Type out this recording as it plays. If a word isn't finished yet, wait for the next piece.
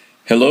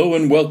Hello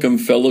and welcome,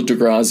 fellow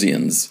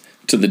Degrassians,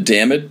 to the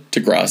Damn It,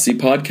 Degrassi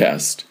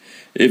podcast.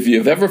 If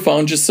you've ever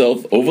found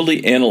yourself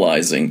overly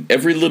analyzing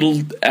every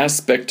little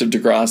aspect of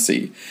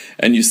Degrassi,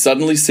 and you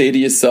suddenly say to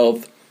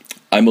yourself,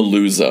 I'm a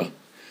loser,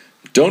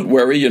 don't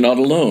worry, you're not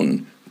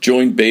alone.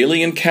 Join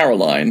Bailey and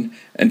Caroline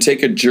and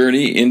take a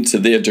journey into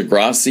their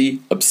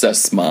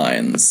Degrassi-obsessed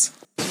minds.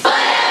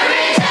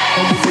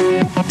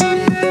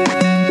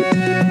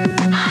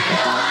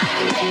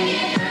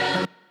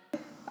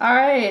 All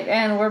right,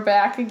 and we're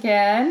back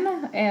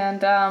again,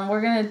 and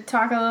we're going to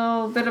talk a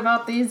little bit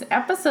about these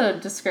episode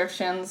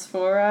descriptions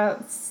for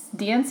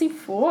DNC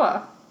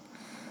 4.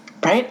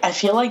 Right? I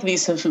feel like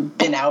these have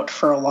been out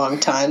for a long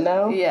time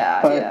now.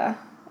 Yeah.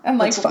 And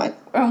that's fine.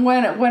 And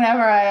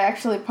whenever I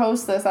actually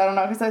post this, I don't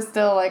know, because I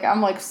still,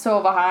 I'm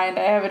so behind.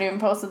 I haven't even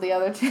posted the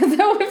other two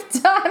that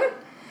we've done.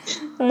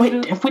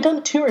 Wait, have we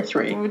done 2 or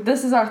 3?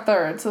 This is our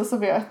third, so this will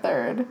be our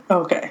third.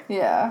 Okay.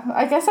 Yeah.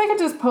 I guess I could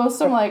just post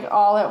them,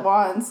 all at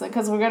once,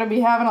 because we're going to be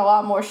having a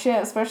lot more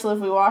shit, especially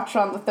if we watch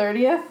on the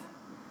 30th.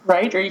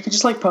 Right? Or you could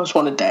just, post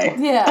one a day.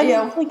 Yeah,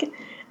 yeah.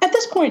 At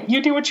this point,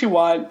 you do what you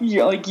want.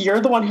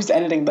 You're the one who's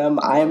editing them.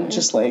 I'm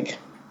just,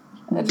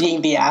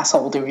 being the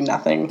asshole doing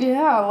nothing.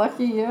 Yeah,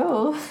 lucky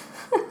you.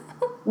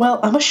 Well,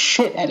 I'm a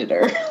shit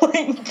editor.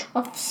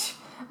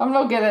 I'm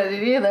no good at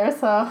it either,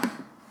 so...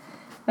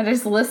 I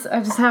just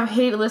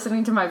hate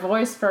listening to my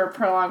voice for a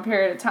prolonged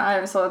period of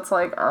time, so it's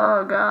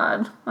oh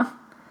god.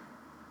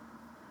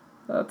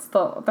 That's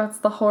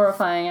the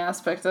horrifying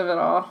aspect of it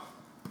all.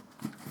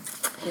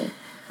 Yeah.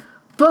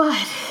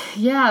 But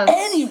yeah.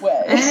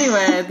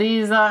 Anyway,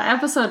 these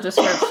episode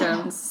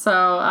descriptions.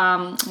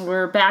 So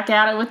we're back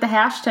at it with the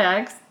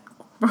hashtags.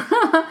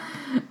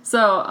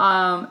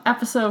 So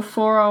episode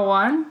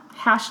 401,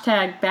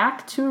 hashtag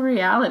back to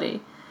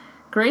reality.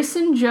 Grace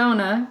and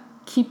Jonah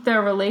keep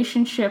their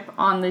relationship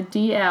on the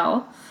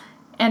DL,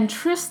 and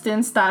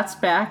Tristan starts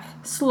back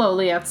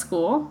slowly at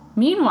school.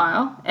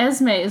 Meanwhile,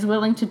 Esme is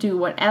willing to do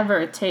whatever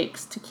it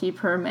takes to keep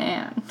her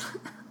man.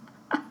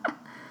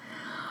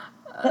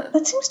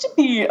 that seems to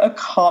be a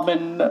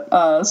common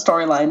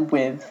storyline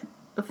with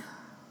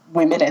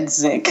women and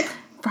Zig.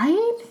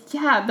 Right?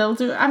 Yeah, they'll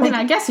do...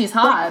 I guess he's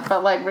hot,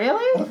 but,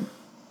 really?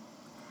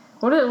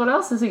 What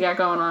else has he got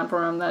going on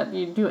for him that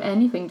you do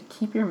anything to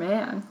keep your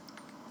man?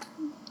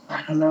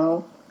 I don't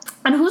know.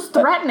 And who's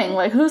threatening?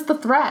 Who's the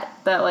threat?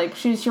 That,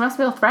 she must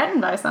feel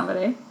threatened by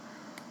somebody.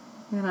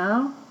 You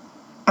know?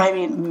 I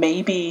mean,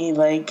 maybe,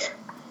 I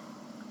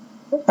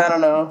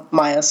don't know,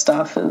 Maya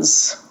stuff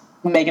is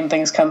making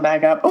things come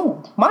back up.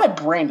 Oh, my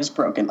brain is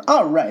broken.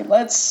 All right,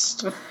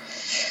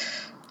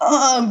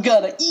 I'm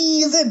gonna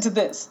ease into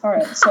this. All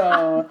right,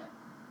 so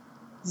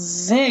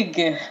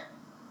Zig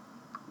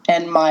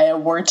and Maya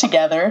were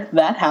together.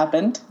 That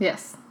happened.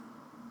 Yes.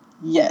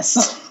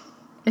 Yes.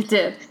 It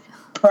did.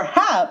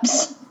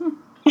 Perhaps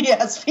he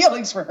has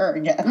feelings for her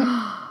again.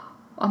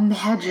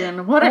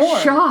 Imagine. What a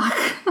shock.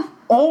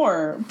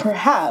 Or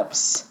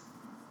perhaps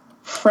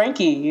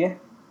Frankie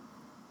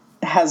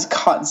has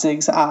caught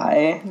Zig's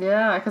eye.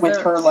 Yeah. With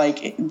her,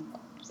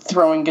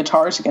 throwing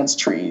guitars against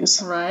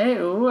trees. Right.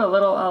 Ooh, a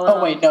little...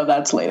 Oh, wait, no,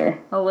 that's later.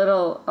 A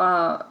little,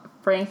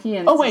 Frankie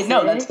and Oh, wait, Zig.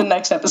 no, that's the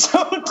next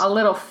episode. A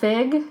little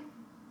fig.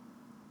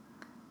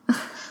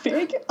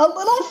 Fig? A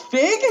little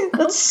fig?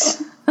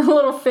 That's... A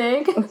little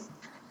fig?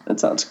 That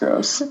sounds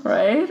gross.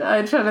 Right?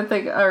 I'm trying to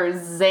think. Or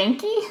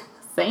Zanky?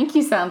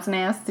 Zanky sounds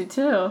nasty,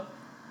 too.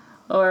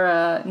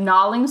 Or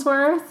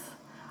Nollingsworth?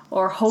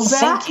 Or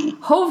Hovac? Zanky.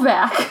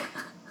 Hovac.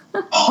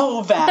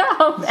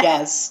 Hovac.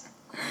 Yes.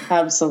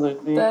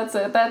 Absolutely. That's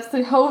it. That's the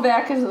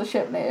Hovac is the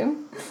ship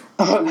name.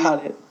 Oh,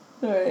 got it.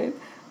 Right.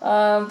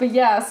 But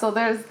yeah, so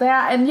there's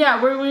that. And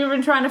yeah, we've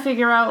been trying to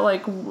figure out,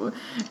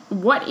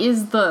 what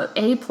is the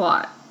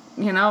A-plot?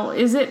 You know,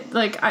 is it,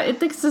 I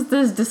think this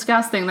is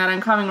disgusting that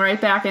I'm coming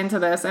right back into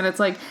this, and it's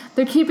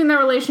they're keeping their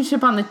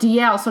relationship on the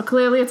DL, so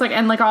clearly it's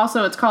and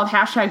also it's called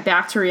hashtag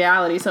back to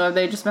reality, so have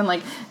they just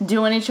been,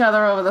 doing each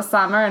other over the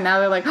summer, and now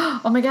they're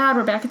oh my god,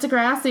 we're back at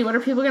Degrassi, what are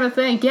people gonna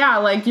think?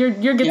 Yeah,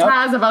 your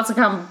guitar's about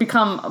to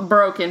become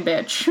broken,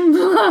 bitch.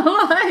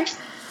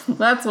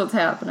 That's what's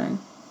happening.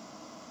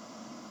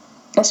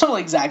 That's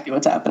totally exactly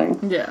what's happening.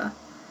 Yeah.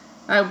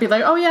 I would be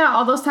oh yeah,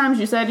 all those times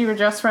you said you were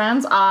just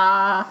friends,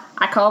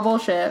 I call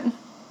bullshit.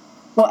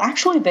 Well,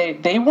 actually,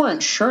 they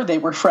weren't sure they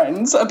were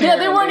friends, apparently. Yeah,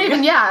 they weren't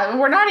even,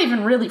 we're not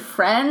even really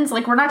friends.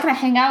 We're not going to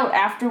hang out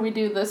after we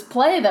do this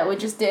play that we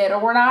just did, or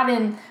we're not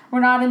in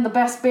the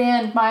best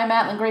band, Maya,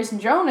 Matt, Grace,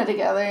 and Jonah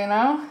together, you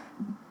know?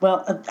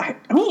 Well,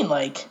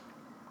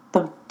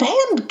 the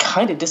band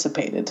kind of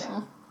dissipated.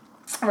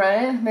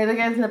 Right? Maybe they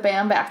get the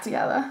band back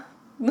together.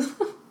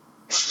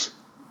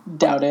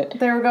 Doubt it.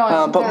 They were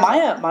going. But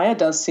Maya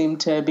does seem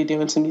to be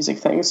doing some music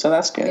things, so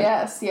that's good.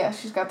 Yes,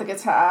 she's got the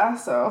guitar,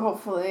 so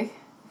hopefully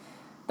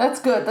that's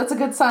good. That's a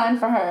good sign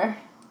for her.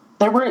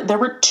 There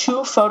were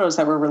 2 photos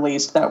that were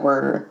released that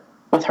were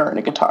with her and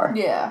a guitar.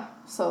 Yeah,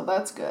 so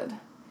that's good.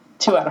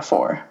 2 out of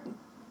 4.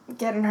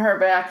 Getting her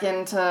back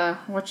into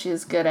what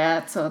she's good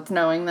at, so it's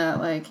knowing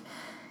that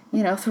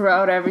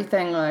throughout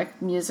everything,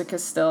 music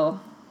is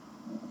still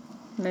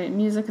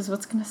Music is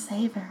what's gonna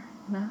save her,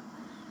 you know?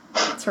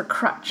 It's her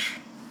crutch.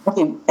 I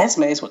mean,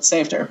 Esme is what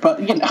saved her,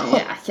 but, you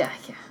know. Yeah.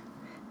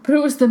 But it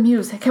was the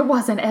music. It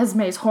wasn't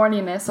Esme's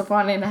horniness of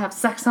wanting to have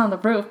sex on the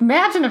roof.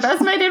 Imagine if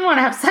Esme didn't want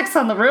to have sex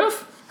on the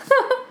roof.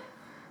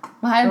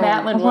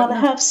 Madeline I want to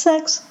have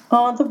sex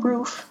on the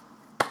roof.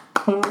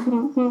 Do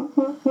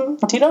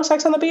you know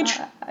Sex on the Beach?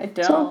 I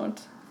don't.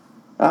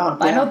 Oh,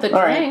 yeah. I know the drink.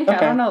 Right. Okay. I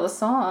don't know the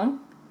song.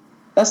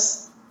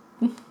 That's...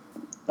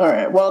 All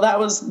right. Well, that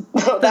was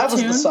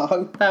the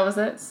song. That was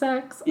it.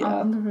 Sex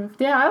on the roof.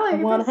 Yeah, I like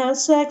it. I want to have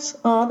sex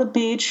on the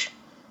beach.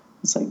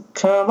 It's like,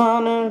 come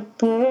on.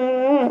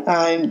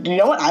 You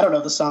know what? I don't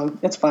know the song.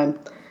 It's fine.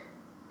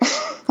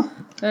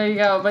 There you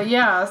go. But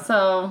yeah,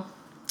 so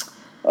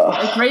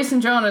like Grace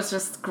and Jonah is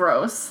just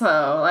gross.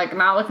 So like,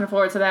 not looking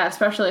forward to that,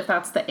 especially if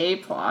that's the A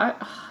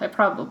plot. It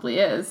probably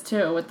is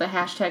too, with the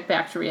hashtag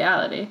back to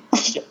reality.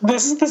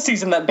 This is the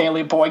season that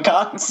Bailey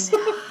boycotts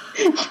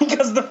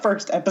because the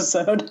first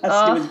episode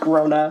has to do with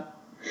Grona.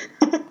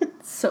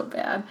 So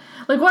bad.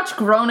 Like, watch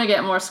Grona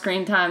get more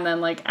screen time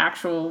than like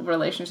actual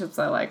relationships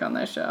I like on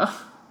this show.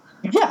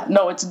 Yeah,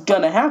 no, it's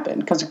gonna happen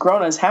because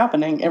Grona is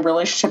happening, and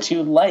relationships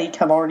you like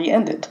have already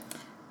ended.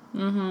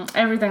 Mm-hmm.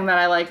 Everything that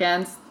I like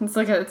ends. It's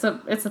like it's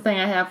a thing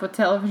I have with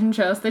television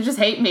shows. They just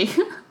hate me.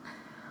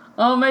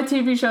 All my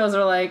TV shows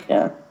are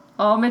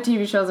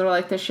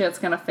like, this shit's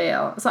gonna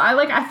fail. So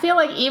I feel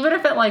like even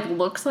if it like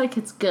looks like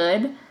it's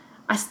good,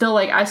 I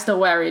still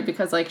worry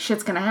because like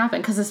shit's gonna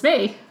happen because it's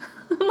me.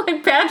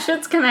 Like, bad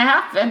shit's gonna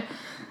happen.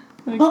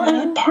 Okay. Well, I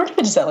mean, part of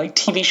it is that like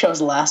TV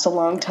shows last a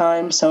long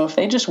time, so if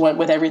they just went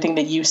with everything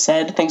that you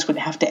said, things would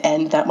have to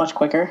end that much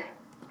quicker.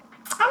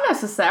 Not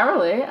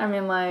necessarily. I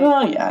mean, like...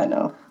 Oh, yeah, I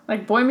know.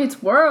 Like, Boy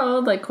Meets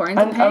World, like, Corin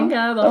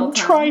Topanga, the whole time. I'm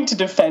trying to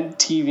defend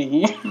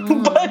TV,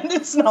 but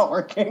it's not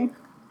working.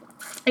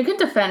 You can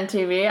defend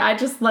TV. I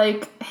just,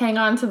 like, hang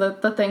on to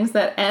the things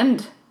that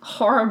end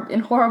in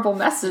horrible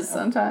messes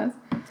sometimes.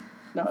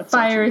 No, it's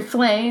Fiery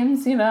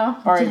flames, you know.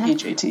 R.I.P.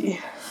 JT.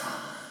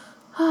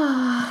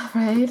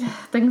 Right.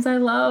 Things I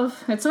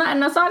love. It's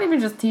not even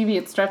just TV,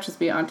 it stretches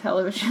beyond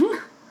television.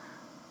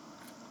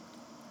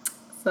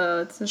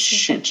 So it's just...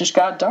 Shit just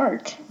got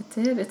dark. It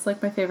did. It's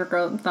like my favorite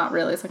girl... Not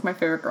really. It's like my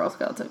favorite Girl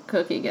Scout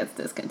cookie gets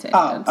discontinued.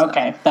 Oh,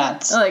 okay.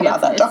 That's like,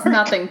 not that dark. It's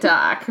nothing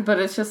dark, but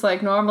it's just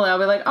like normally I'll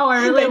be like, oh,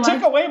 I really They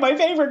took away my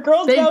favorite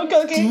Girl Scout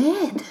cookie.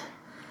 Did.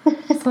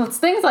 So it's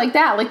things like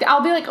that. Like,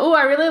 I'll be like, oh,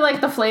 I really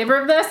like the flavor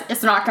of this.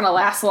 It's not going to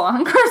last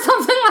long. Or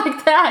something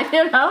like that,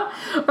 you know?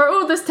 Or,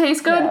 oh, this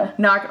tastes good.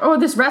 Yeah.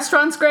 This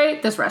restaurant's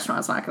great. This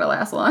restaurant's not going to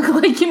last long.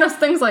 Like, you know,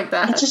 things like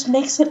that. It just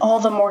makes it all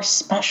the more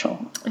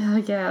special.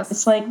 I guess.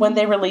 It's like when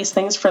they release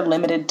things for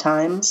limited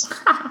times.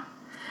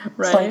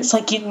 Right. It's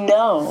like, you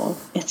know,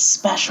 it's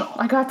special.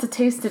 I got to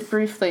taste it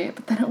briefly,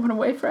 but then it went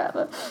away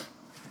forever.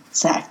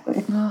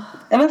 Exactly.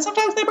 And then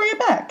sometimes they bring it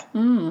back.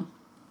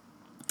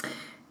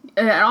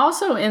 And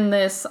also in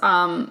this,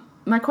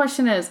 my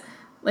question is,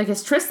 like,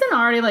 is Tristan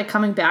already, like,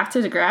 coming back to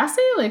Degrassi?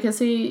 Like, is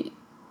he,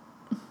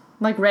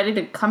 like, ready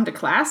to come to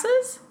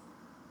classes?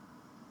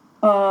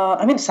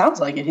 I mean, it sounds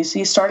like it.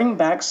 He's starting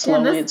back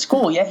slowly at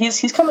school. Yeah,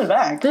 he's coming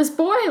back. This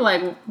boy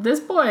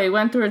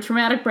went through a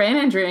traumatic brain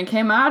injury and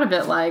came out of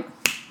it, like...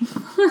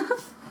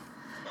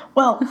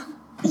 Well,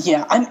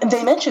 yeah,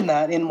 they mentioned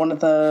that in one of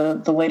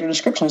the later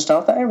descriptions,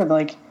 don't they? Where,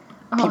 like...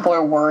 People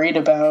are worried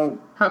about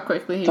how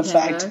quickly the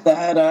fact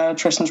that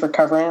Tristan's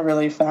recovering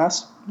really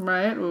fast.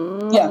 Right?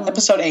 Ooh. Yeah,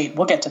 episode 8.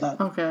 We'll get to that.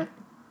 Okay.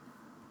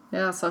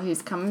 Yeah, so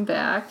he's coming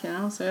back, you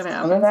know, so it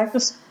happens. Coming back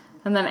this...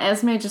 And then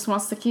Esme just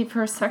wants to keep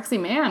her sexy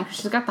man.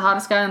 She's got the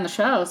hottest guy on the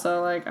show,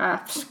 so, like,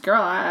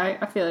 girl, I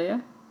feel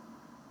you.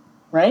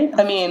 Right?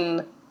 I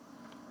mean...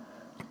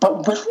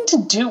 But willing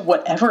to do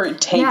whatever it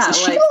takes. Yeah, is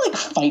she gonna, like,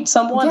 fight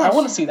someone? Yeah, I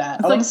want to see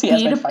that. I want to see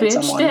Esme fight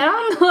someone. Beat a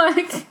bitch down?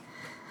 Like...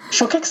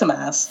 She'll kick some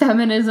ass.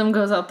 Feminism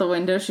goes out the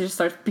window. She just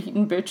starts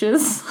beating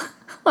bitches.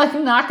 Like,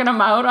 knocking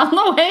them out on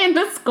the way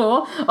into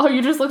school. Oh,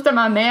 you just looked at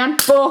my man?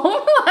 Boom.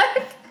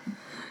 Like,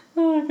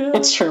 oh, God.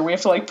 It's true. We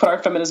have to, like, put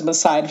our feminism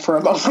aside for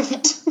a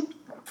moment.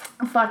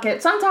 Fuck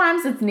it.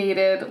 Sometimes it's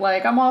needed.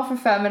 Like, I'm all for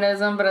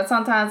feminism, but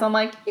sometimes I'm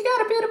like, you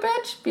gotta beat a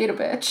bitch? Beat a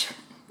bitch.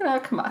 You know,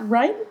 come on.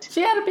 Right?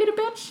 She had to beat a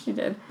bitch? She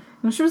did.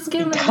 And she was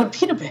giving... You gotta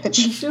beat a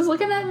bitch. She was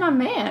looking at my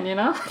man, you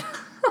know?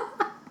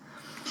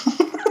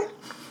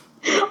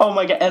 Oh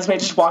my God, Esme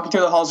just walking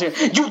through the halls here.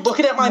 You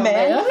looking at my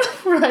man?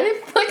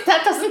 Right? Like,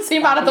 that doesn't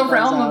seem out of the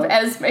realm of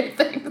Esme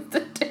things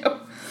to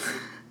do.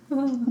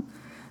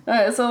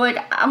 Alright, so, like,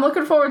 I'm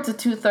looking forward to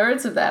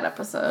 2/3 of that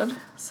episode.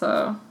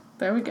 So,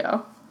 there we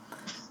go.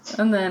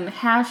 And then,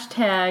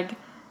 hashtag...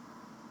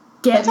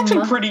 That's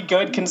actually pretty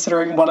good,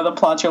 considering one of the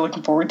plots you're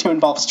looking forward to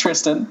involves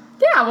Tristan.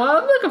 Yeah, well,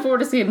 I'm looking forward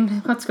to seeing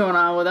what's going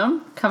on with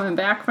him. Coming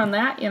back from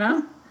that, you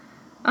know?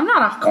 I'm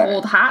not a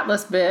cold,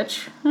 heartless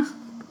bitch.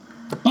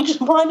 You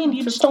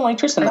just don't like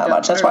Tristan that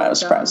much. That's why I was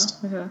surprised.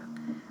 Yeah. All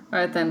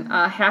right, then.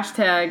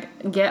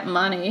 Hashtag get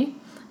money.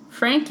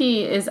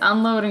 Frankie is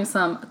unloading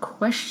some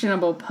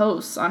questionable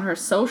posts on her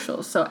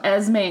socials, so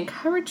Esme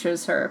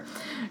encourages her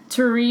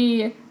to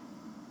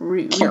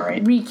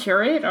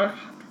recurate. Or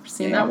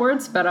Seen that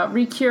word sped up.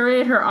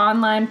 Recurate her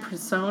online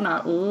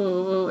persona.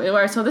 Ooh. All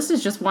right, so this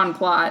is just one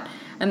plot.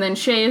 And then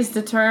Shay is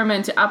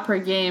determined to up her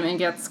game and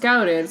get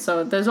scouted.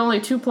 So there's only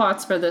 2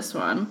 plots for this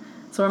one.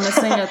 So we're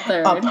missing a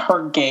third. Up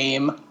her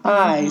game.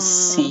 I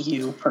see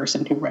you,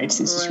 person who writes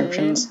these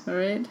descriptions.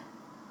 Right.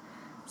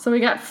 So we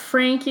got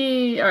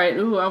Frankie. All right.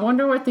 Ooh, I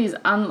wonder what these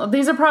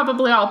are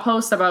probably all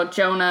posts about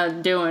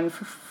Jonah doing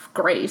for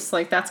Grace.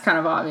 Like, that's kind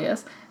of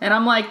obvious. And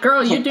I'm like,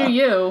 girl, you do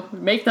you.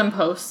 Make them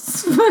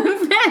posts.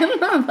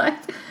 I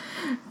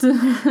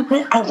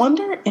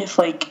wonder if,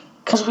 like,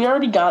 because we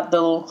already got the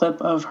little clip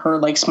of her,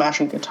 like,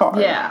 smashing guitar.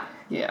 Yeah.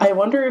 I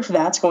wonder if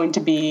that's going to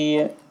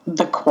be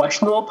the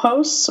questionable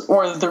posts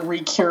or the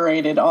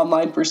recurated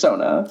online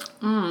persona.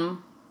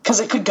 Because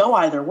it could go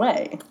either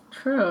way.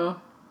 True.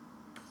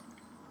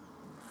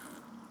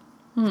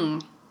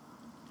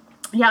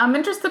 Yeah, I'm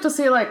interested to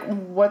see, like,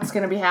 what's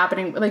going to be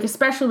happening, like,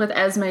 especially with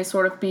Esme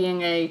sort of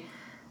being a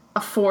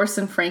force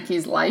in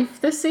Frankie's life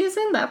this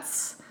season.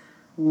 That's...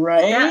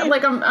 Right? Yeah,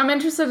 like, I'm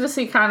interested to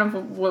see kind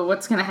of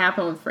what's going to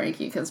happen with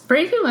Frankie, because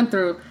Frankie's been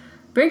through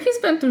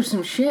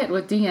some shit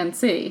with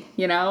DNC,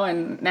 you know,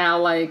 and now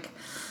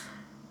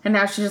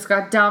she just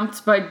got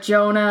dumped by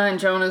Jonah, and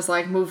Jonah's,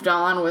 like, moved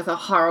on with a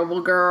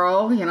horrible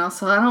girl, you know,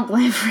 so I don't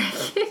blame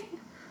Frankie.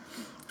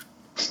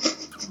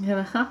 You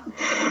know?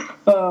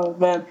 Oh,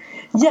 man.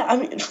 Yeah, I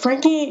mean,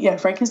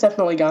 Frankie's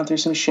definitely gone through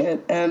some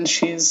shit, and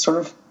she's sort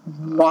of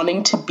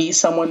wanting to be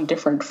someone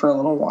different for a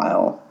little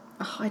while.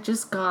 Oh, I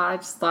just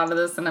thought of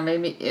this and it made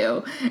me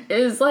ew.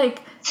 Is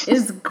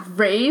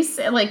Grace,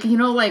 like, you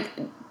know, like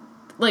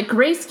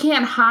Grace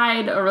can't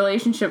hide a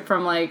relationship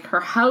from, like,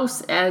 her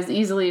house as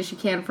easily as she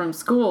can from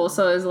school.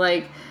 So is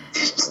Zoe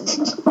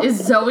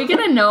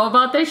gonna know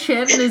about this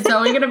shit? And is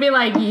Zoe gonna be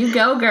like, you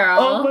go, girl?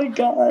 Oh my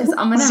god.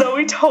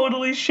 Zoe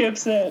totally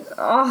ships it.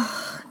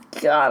 Oh,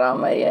 God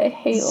almighty, I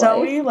hate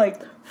Zoe,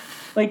 life.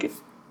 like,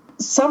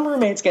 some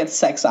roommates get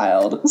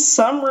sexiled.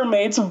 Some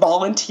roommates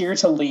volunteer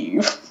to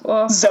leave.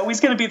 Ugh. Zoe's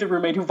gonna be the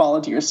roommate who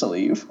volunteers to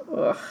leave.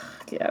 Ugh,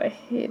 God, I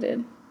hate it.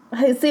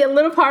 I see, a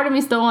little part of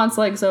me still wants,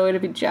 like, Zoe to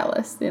be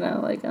jealous, you know,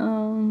 like,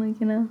 oh, like,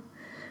 you know.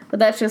 But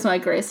that's just my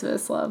Grace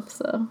love,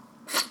 so.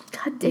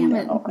 God damn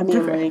it. I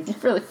mean,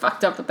 like, really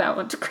fucked up with that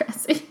one,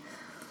 Degrassi.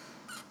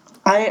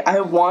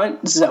 I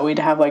want Zoe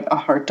to have, like, a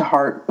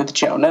heart-to-heart with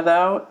Jonah,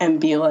 though, and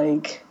be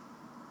like,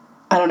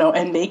 I don't know,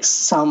 and make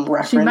some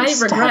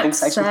reference to having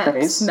sex with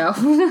Grace. No.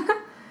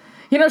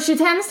 You know, she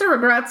tends to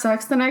regret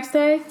sex the next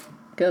day.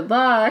 Good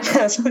luck.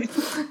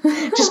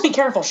 Just be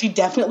careful. She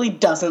definitely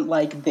doesn't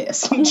like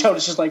this. And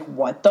Jonah's just like,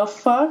 what the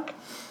fuck?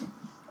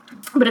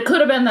 But it could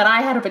have been that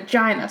I had a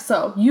vagina,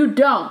 so you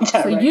don't.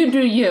 Yeah, so right. You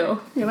do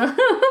you. You know?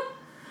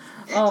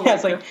 Oh yeah,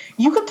 it's God. Like,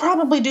 you could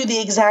probably do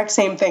the exact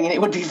same thing and it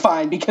would be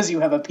fine because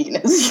you have a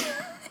penis.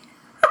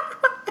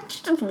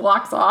 She just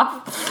walks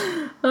off.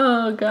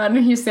 Oh, God.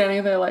 And he's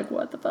standing there like,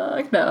 what the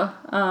fuck? No.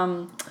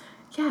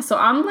 Yeah, so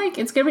I'm like,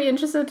 it's going to be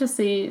interesting to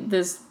see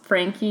this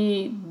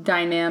Frankie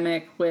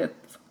dynamic with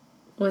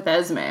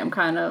Esme. I'm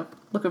kind of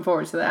looking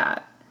forward to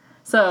that.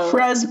 So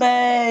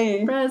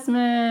Fresme.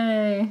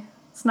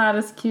 It's not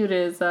as cute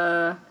as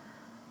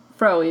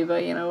Froey,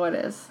 but you know what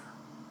is.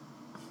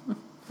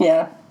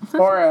 Yeah.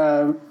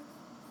 Or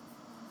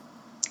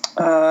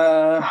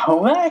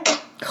Hovak?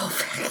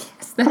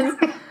 Hovak,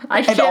 yes.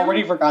 I'd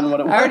already forgotten what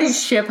it was. I already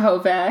ship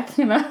Hovak,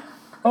 you know.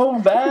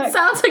 Hovak. It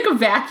sounds like a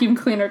vacuum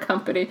cleaner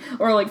company.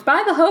 Or like,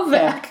 buy the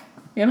Hovak,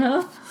 you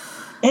know?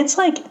 It's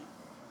like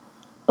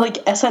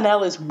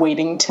SNL is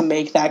waiting to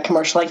make that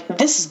commercial. Like,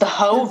 this is the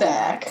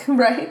Hovak.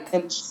 Right.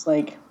 And it's just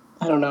like,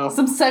 I don't know.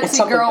 Some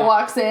sexy girl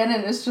walks in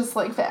and it's just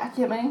like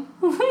vacuuming.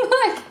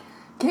 Like,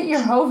 get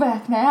your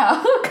Hovak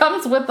now.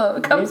 comes with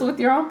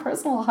your own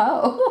personal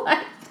hoe.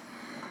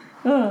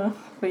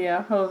 But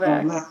yeah,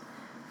 Hovak.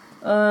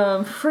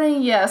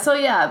 So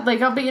yeah,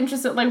 like, I'll be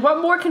interested. Like,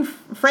 what more can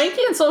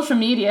Frankie and social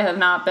media have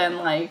not been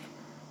like?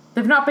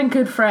 They've not been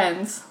good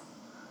friends.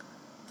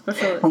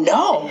 Especially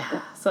no.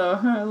 Yeah. So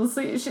let's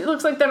see. It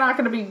looks like they're not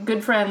going to be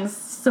good friends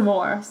some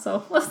more.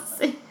 So let's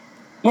see.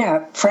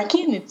 Yeah,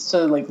 Frankie needs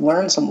to like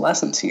learn some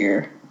lessons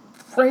here.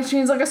 Like, she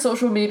needs like a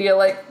social media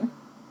like.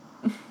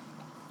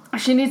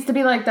 She needs to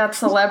be like that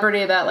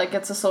celebrity that like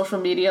gets a social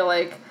media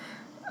like,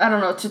 I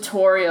don't know,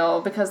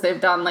 tutorial because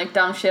they've done like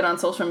dumb shit on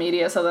social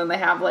media. So then they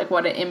have like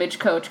an image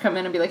coach come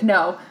in and be like,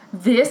 no,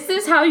 this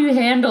is how you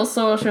handle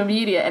social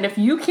media, and if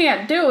you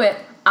can't do it,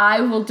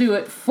 I will do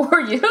it for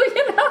you.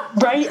 You know,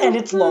 right? And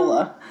it's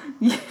Lola.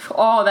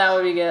 Oh, that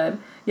would be good.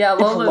 Yeah,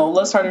 Lola. If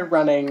Lola started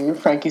running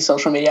Frankie's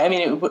social media, I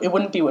mean, it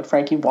wouldn't be what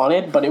Frankie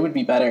wanted, but it would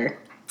be better.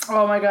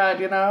 Oh my God,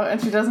 you know,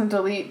 and she doesn't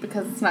delete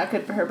because it's not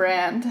good for her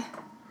brand.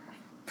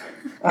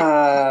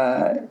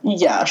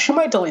 Yeah, she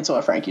might delete some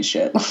of Frankie's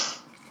shit.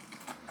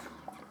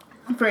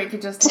 Frankie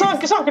just...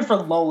 It's not good for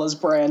Lola's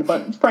brand,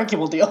 but Frankie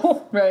will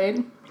deal.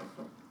 Right.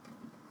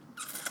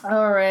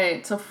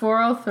 Alright, so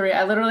 403.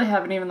 I literally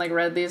haven't even, like,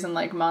 read these in,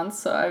 like, months,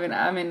 so,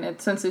 I mean,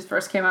 since these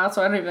first came out,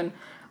 so I don't even...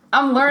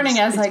 I'm learning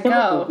as I go.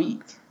 Like a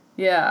week.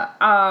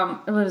 Yeah.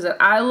 What is it?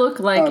 I look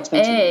like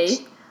a...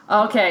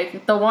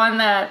 Okay, the one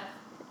that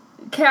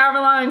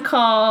Caroline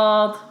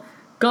called.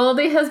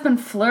 Goldie has been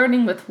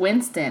flirting with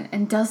Winston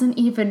and doesn't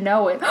even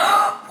know it.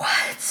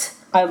 What?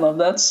 I love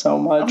that so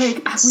much.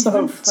 Like,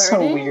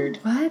 so weird.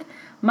 What?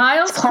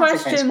 Miles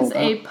questions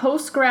a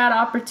post-grad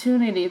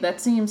opportunity that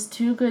seems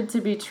too good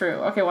to be true.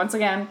 Okay, once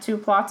again, 2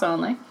 plots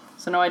only.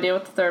 So no idea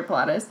what the third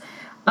plot is.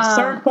 The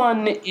third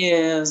one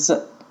is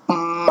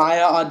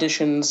Maya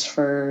auditions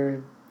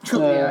for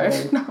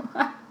Juilliard.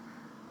 No.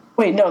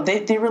 Wait, no,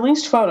 they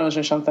released photos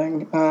or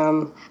something.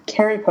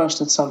 Carrie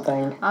posted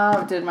something.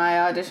 Oh, did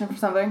Maya audition for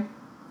something?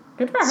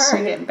 Good for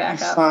her getting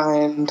back up.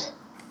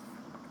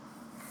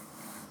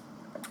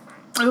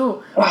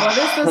 Ooh, what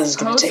is this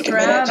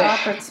post-grad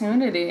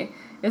opportunity?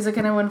 Is it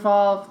going to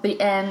involve the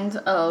end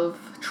of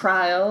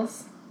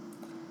trials?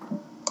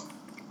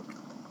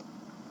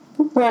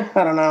 I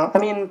don't know. I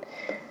mean,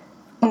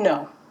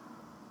 no.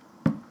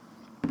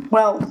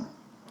 Well,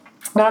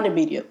 not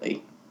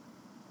immediately.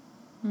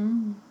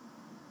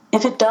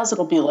 If it does,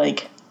 it'll be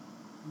like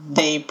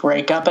they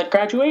break up at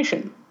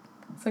graduation.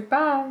 It's like,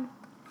 bye.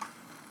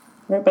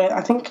 Right, but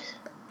I think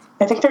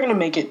they're going to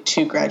make it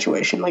to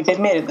graduation. Like, they've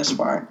made it this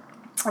far.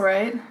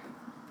 Right.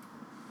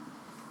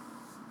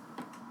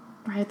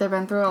 Right, they've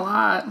been through a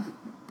lot.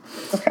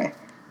 Okay.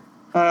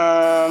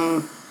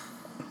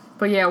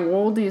 But yeah,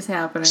 Woldy's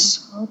happening.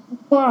 So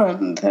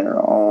one, they're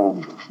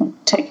all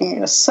taking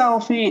a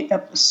selfie.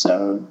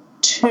 Episode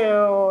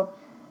 2,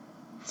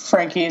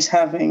 Frankie's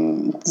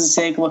having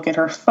Zig look at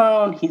her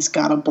phone. He's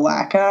got a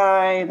black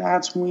eye.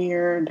 That's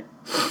weird.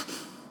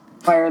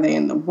 Why are they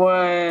in the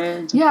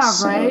woods? Yeah,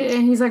 right?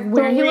 And he's like, he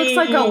looks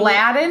like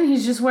Aladdin.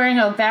 He's just wearing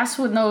a vest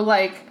with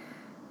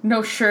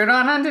no shirt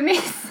on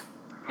underneath.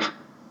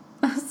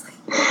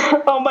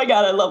 Oh my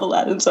god, I love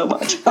Aladdin so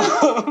much.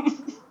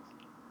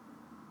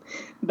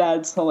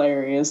 That's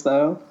hilarious,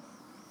 though.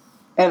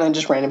 And then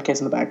just random kids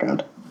in the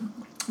background.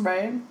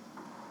 Right.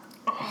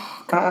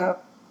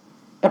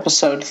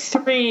 Episode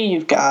 3,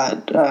 you've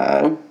got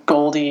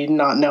Goldie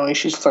not knowing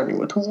she's flirting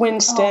with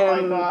Winston.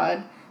 Oh my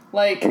god.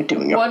 Like, they're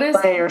doing a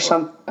play or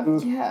something.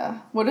 Yeah.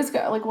 What's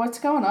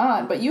going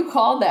on? But you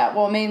called that,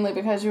 well, mainly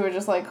because you were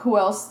just like, who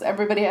else?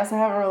 Everybody has to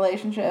have a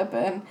relationship,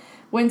 and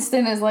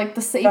Winston is, like,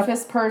 the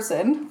safest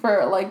person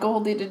for, like,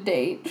 Goldie to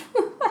date.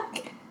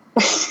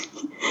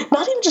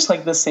 Not even just,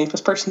 like, the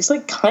safest person. He's,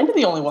 like, kind of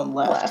the only one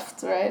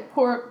left. Right?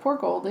 Poor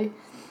Goldie.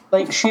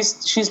 Like,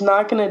 she's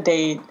not gonna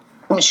date...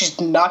 I mean, she's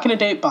not gonna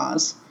date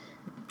Boz.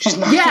 She's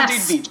not gonna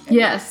date BJ.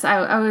 Yes,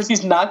 I was...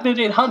 She's not gonna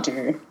date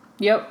Hunter.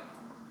 Yep.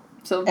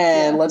 So,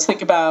 let's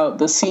think about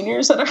the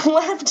seniors that are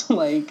left.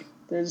 Like,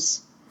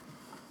 there's...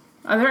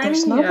 Are there any?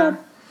 Yeah.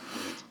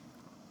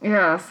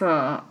 Yeah,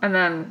 so... And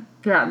then...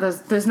 Yeah,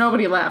 there's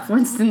nobody left.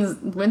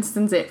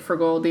 Winston's it for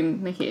Goldie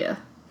Nakia.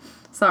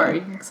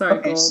 Sorry,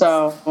 okay, Gold.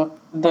 So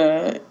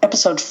the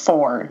episode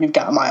 4, you've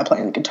got Maya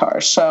playing the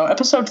guitar. So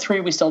episode 3,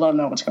 we still don't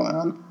know what's going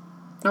on.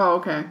 Oh,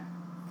 okay.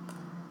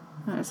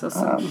 All right, so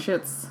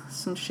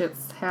some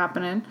shit's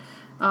happening.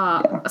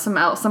 Some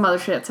other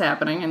shit's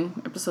happening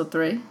in episode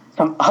 3.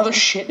 Some other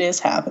shit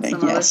is happening.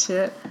 Other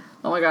shit.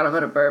 Oh my god, I'm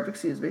gonna burp.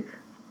 Excuse me.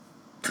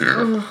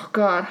 Oh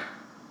god.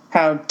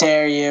 How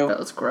dare you? That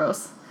was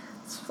gross.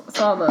 It's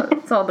all the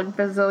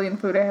bazillion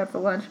food I had for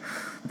lunch.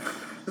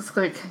 Just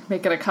like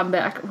making a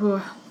comeback.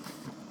 Ooh.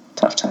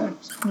 Tough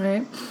times.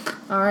 Right.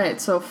 All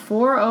right. So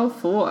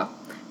 404.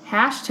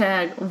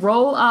 Hashtag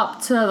roll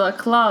up to the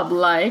club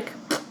like.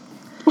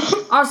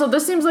 Also,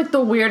 this seems like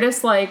the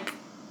weirdest like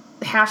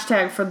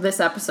hashtag for this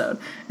episode.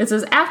 It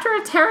says, after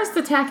a terrorist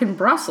attack in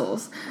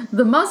Brussels,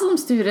 the Muslim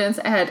students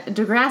at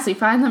Degrassi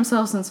find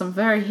themselves in some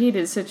very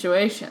heated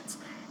situations,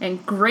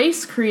 and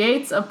Grace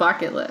creates a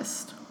bucket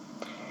list.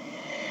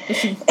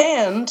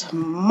 And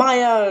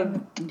Maya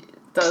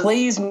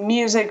plays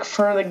music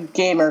for the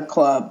gamer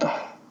club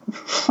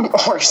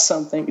or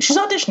something. She's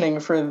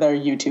auditioning for their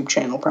YouTube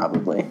channel,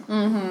 probably.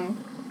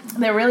 Mm-hmm.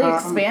 They're really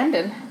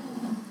expanded.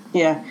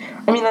 Yeah.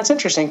 I mean, that's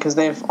interesting because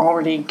they've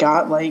already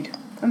got, like...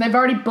 And they've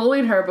already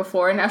bullied her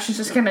before, and now she's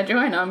just going to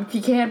join them.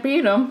 You can't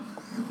beat them.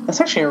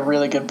 That's actually a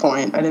really good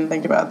point. I didn't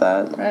think about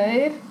that.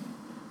 Right?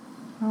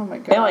 Oh, my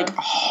God. They, like,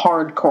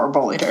 hardcore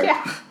bullied her.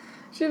 Yeah.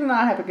 She did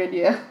not have a good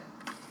year.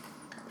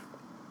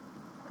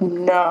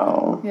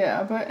 No.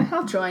 Yeah, but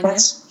I'll join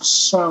That's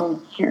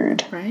so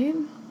weird. Right?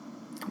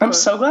 I'm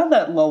so glad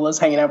that Lola's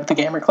hanging out with the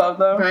gamer club,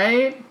 though.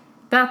 Right?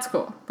 That's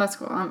cool.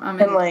 I'm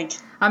in. And, like...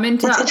 I'm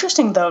into... It's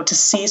interesting, though, to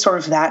see sort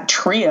of that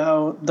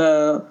trio,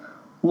 the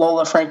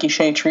Lola, Frankie,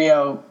 Shay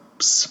trio,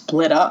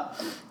 split up.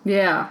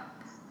 Yeah.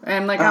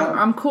 And, like,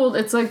 I'm cool.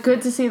 It's, like,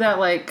 good to see that,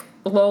 like,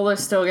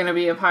 Lola's still going to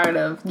be a part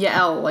of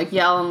Yael. Like,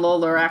 Yael and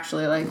Lola are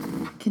actually, like,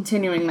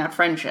 continuing that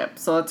friendship.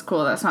 So that's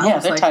cool. That's not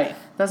just, like... Tight.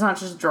 That's not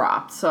just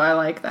dropped. So I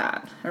like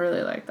that. I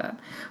really like that.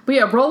 But,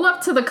 yeah, roll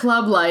up to the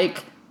club,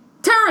 like...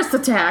 terrorist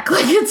attack.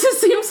 Like, it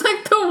just seems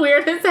like the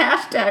weirdest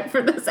hashtag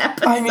for this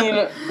episode. I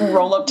mean,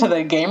 roll up to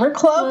the gamer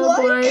club,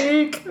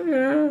 like?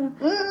 Yeah.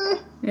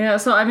 Yeah,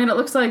 so, I mean, it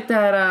looks like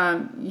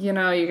that,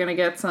 you're gonna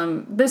get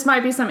some... This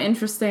might be some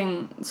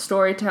interesting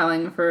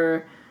storytelling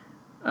for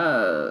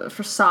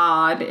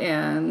Saad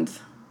and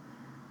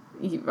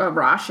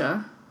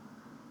Rasha.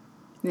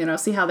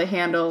 see how they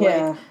handle,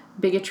 like,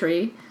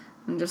 bigotry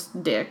and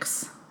just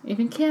dicks.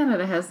 Even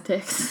Canada has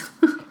dicks.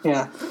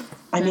 Yeah.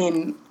 I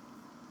mean,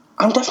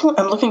 I'm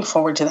looking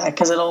forward to that,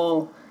 because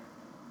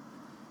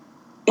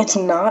it's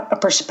not a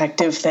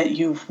perspective that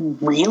you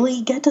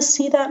really get to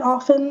see that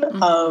often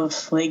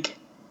of, like,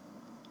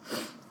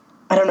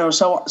 I don't know,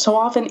 so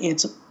often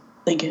it's,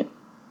 like,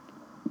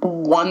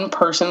 one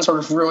person sort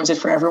of ruins it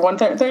for everyone.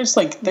 There's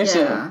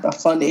a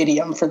fun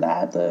idiom for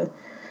that.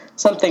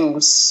 Something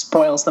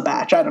spoils the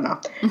batch. I don't know.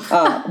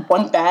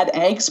 One bad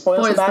egg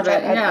spoils the batch.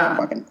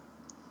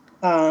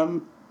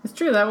 It's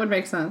true. That would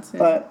make sense.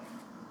 Yeah.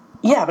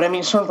 But I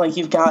mean, sort of like,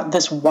 you've got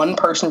this one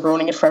person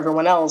ruining it for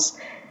everyone else,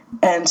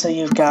 and so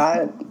you've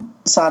got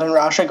Saad and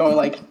Rasha going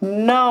like,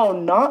 no,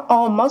 not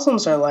all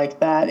Muslims are like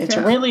that. It's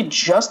really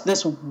just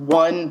this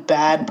one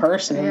bad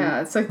person.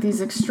 Yeah, it's like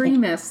these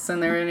extremists,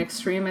 and they're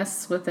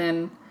extremists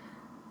within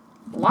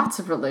lots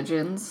of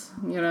religions,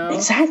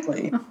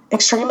 Exactly.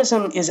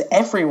 Extremism is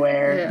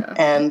everywhere,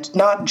 and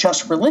not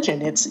just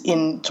religion. It's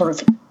in sort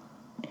of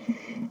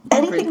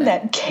anything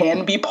that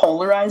can be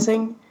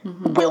polarizing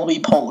will be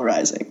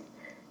polarizing.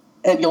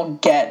 And you'll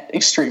get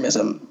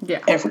extremism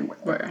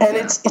everywhere. And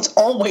it's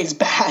always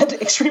bad.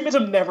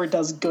 Extremism never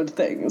does good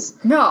things.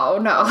 No.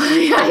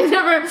 Yeah,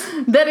 never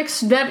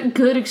that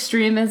good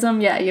extremism,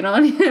 you know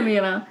what I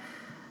mean?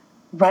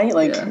 Right?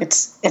 Like,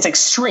 it's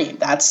extreme.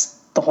 That's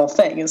the whole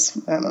thing,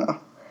 is, I don't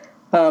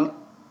know.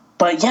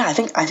 But yeah,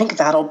 I think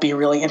that'll be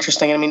really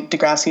interesting. I mean,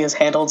 Degrassi has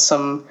handled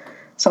some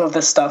of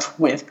this stuff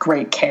with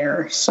great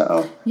care,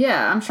 so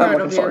yeah, I'm sure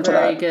it'll be a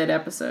very good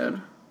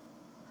episode.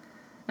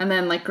 And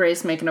then, like,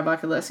 Grace making a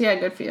bucket list. Yeah,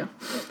 good for you.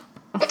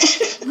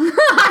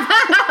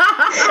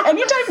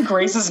 Anytime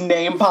Grace's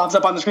name pops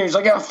up on the screen, she's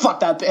like, oh, fuck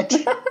that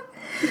bitch.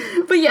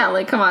 But yeah,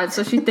 like, come on.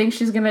 So she thinks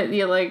she's gonna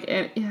be, like,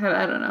 I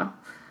don't know.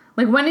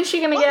 Like, when is she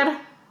getting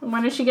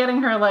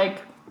her,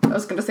 like, I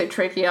was gonna say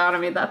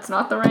tracheotomy. That's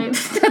not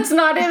that's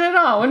not it at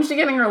all. When is she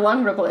getting her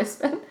lung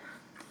replacement?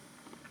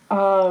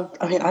 I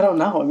mean, I don't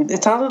know. I mean,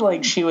 it sounded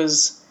like she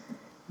was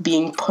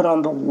being put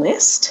on the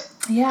list.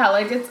 Yeah,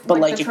 like, it's but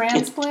like the the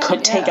transplant. It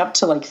could take up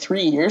to, like,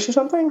 3 years or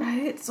something.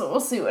 Right, so we'll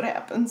see what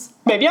happens.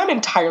 Maybe I'm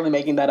entirely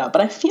making that up,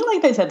 but I feel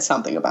like they said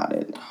something about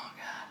it. Oh,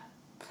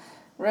 God.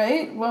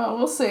 Right? Well,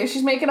 we'll see.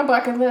 She's making a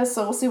bucket list,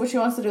 so we'll see what she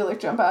wants to do,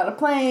 like, jump out of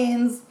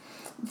planes,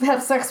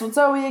 have sex with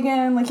Zoe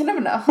again. Like, you never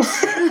know.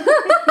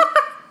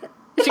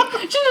 She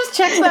just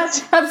checks that,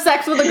 have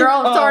sex with a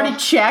girl that's already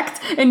checked,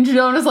 and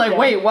Jonah's like,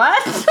 wait,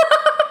 what?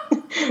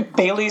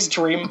 Bailey's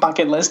dream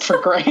bucket list for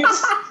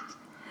Grace.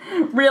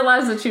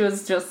 Realized that she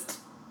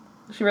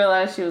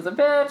realized she was a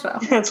bitch. Oh.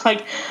 It's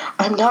like,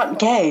 I'm not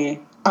gay,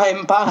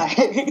 I'm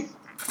bi.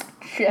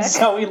 Check.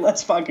 Zoe,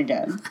 let's fuck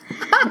again.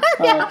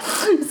 Yeah.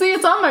 See,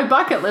 it's on my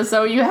bucket list,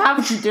 so you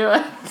have to do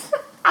it.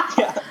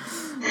 Yeah.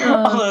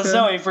 Although,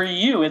 Zoe, for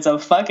you, it's a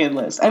fucking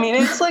list. I mean,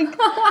 it's like,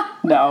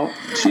 no,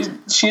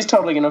 she's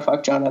totally gonna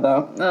fuck Jonah,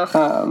 though.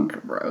 Ugh,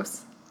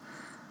 gross.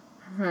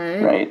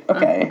 Right?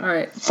 Okay. All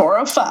right.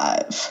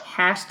 405.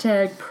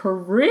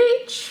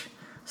 #preach.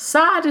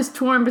 Saad is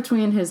torn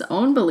between his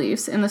own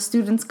beliefs and the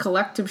students'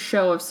 collective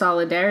show of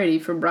solidarity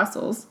for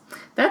Brussels.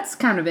 That's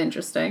kind of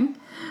interesting.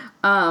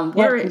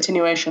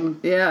 Continuation.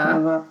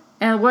 Yeah.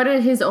 And what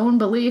are his own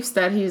beliefs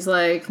that he's,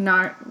 like,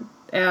 not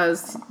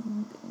as,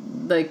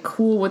 like,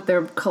 cool with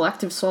their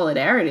collective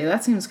solidarity?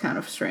 That seems kind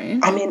of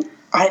strange. I mean,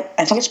 I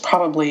think it's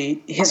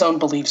probably his own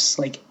beliefs,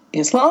 like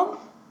Islam.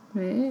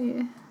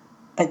 Yeah.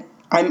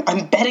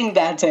 I'm betting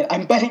that's it.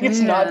 I'm betting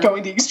it's not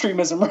going the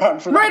extremism route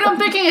for that. Right, I'm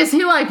thinking, is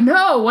he like,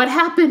 no, what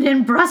happened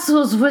in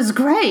Brussels was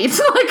great? Like,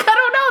 I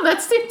don't know,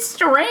 that seems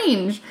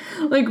strange.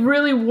 Like,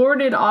 really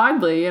worded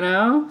oddly, you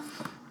know?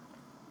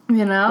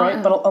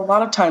 Right, but a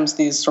lot of times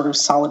these sort of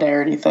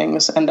solidarity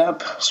things end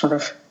up sort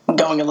of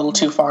going a little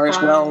too far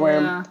as well,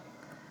 where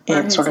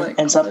it sort of like,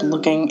 ends up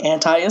looking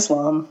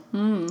anti-Islam.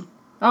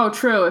 Oh,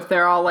 true, if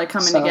they're all, like,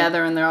 coming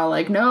together and they're all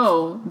like,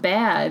 no,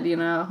 bad,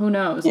 who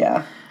knows?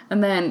 Yeah.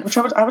 And then, which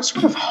I would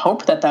sort of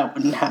hope that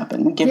wouldn't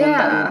happen, given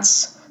that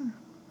it's,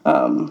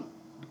 there's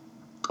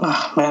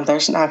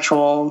an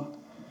actual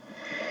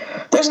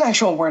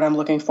word I'm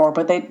looking for,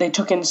 but they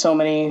took in so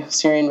many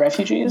Syrian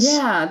refugees.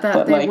 Yeah,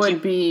 that they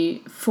would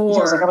be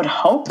for. Yeah, I would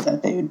hope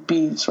that they would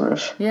be sort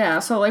of. Yeah,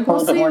 so like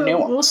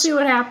we'll see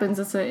what happens.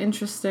 It's an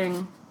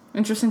interesting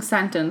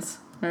sentence,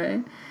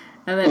 right?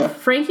 And then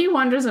Frankie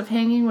wonders if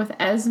hanging with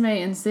Esme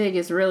and Zig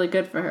is really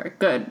good for her.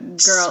 Good,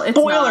 girl. It's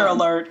Spoiler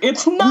alert,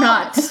 it's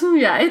not.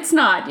 Yeah, it's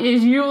not.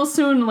 You will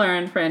soon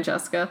learn,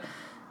 Francesca.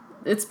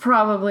 It's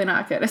probably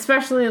not good.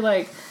 Especially,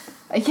 like,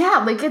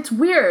 it's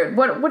weird.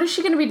 What is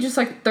she going to be, just,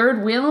 like,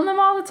 third wheeling them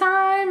all the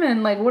time?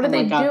 And, like, what are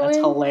they doing? That's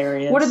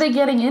hilarious. What are they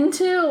getting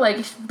into?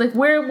 Like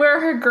where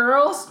are her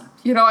girls?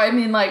 You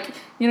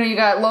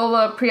got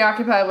Lola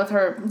preoccupied with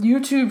her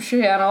YouTube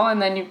channel, and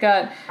then you've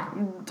got...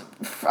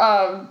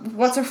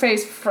 what's her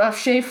face?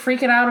 Shay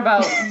freaking out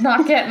about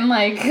not getting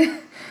on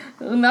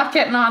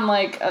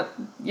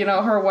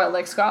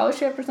her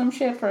scholarship or some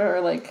shit for her,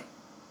 like,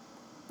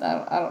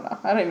 I don't know.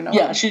 I don't even know.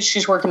 Yeah,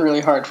 she's working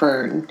really hard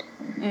for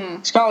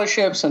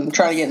scholarships and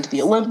trying to get into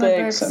the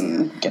Olympics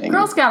and getting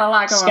Girl's got a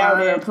lot going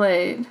scouted. on her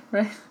plate,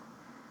 right?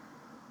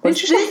 What'd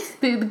you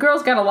say? The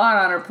girl's got a lot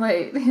on her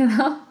plate, you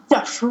know?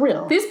 Yeah, for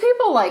real. These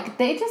people, like,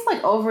 they just,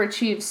 like,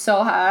 overachieve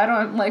so hard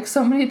on, like,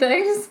 so many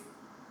things.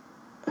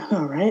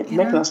 All right,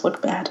 making us look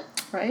bad.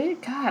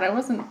 Right? God, I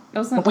wasn't...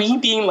 We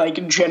being,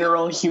 like,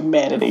 general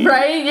humanity.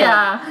 Right?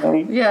 Yeah.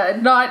 Right. Yeah,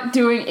 not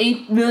doing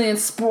 8 million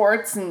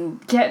sports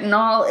and getting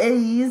all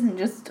A's and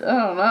just,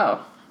 I don't know.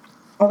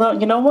 Although,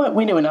 you know what?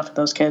 We knew enough of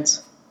those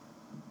kids.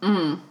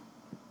 Yeah.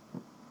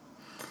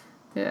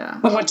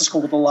 We went to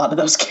school with a lot of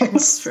those kids.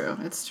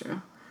 It's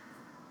true.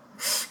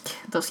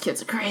 Those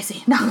kids are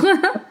crazy. No.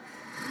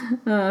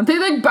 They,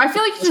 like, I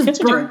feel like you Those kids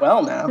are doing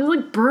well now. They,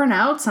 like, burn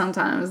out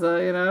sometimes, though,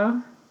 you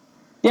know?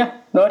 Yeah,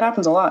 no, it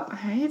happens a lot.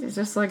 Right? It's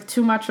just, like,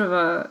 too much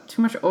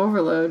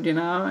overload, you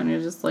know? And you're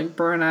just, like,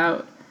 burn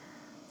out.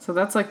 So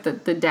that's, like,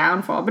 the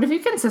downfall. But if you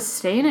can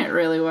sustain it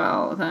really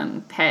well,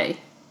 then, hey,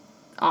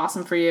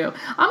 awesome for you.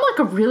 I'm, like,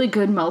 a really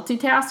good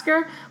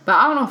multitasker, but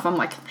I don't know if I'm,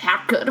 like,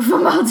 that good of a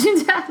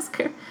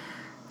multitasker.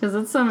 Because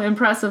it's some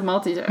impressive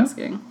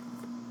multitasking.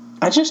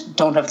 I just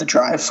don't have the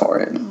drive for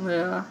it.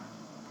 Yeah.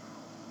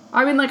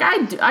 I mean, like,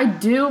 I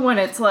do when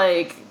it's,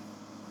 like,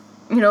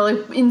 you know,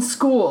 like, in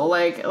school,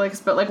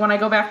 but, like, when I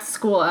go back to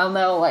school, I'll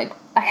know, like,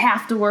 I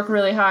have to work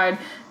really hard,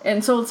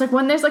 and so it's, like,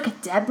 when there's, like, a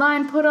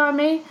deadline put on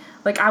me,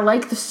 like, I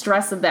like the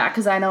stress of that,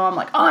 because I know I'm,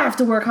 like, oh, I have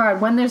to work hard.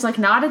 When there's, like,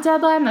 not a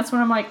deadline, that's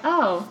when I'm, like,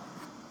 oh,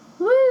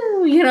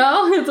 woo, you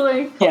know? It's,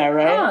 like, yeah,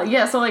 right? Oh,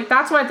 yeah, so, like,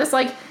 that's why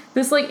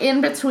this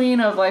in-between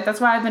of, like,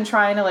 that's why I've been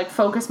trying to, like,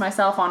 focus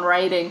myself on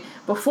writing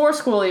before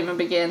school even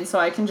begins, so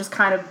I can just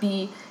kind of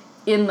be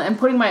and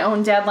putting my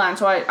own deadline,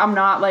 so I'm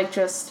not, like,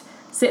 just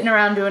sitting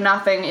around doing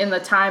nothing in the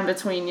time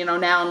between, you know,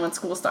 now and when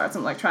school starts.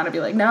 I'm, like, trying to be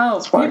like,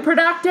 no, be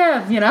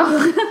productive, you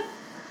know?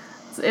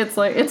 it's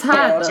like, it's hard,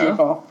 that's though. your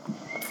call.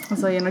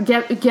 So, you know,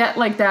 get,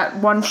 like, that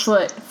 1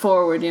 foot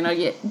forward, you know,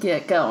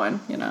 get going,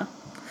 you know?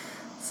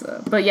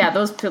 So, but yeah,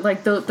 those,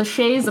 like, the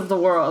shades of the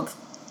world,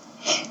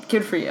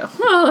 good for you.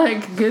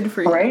 Like, good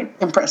for you. Right?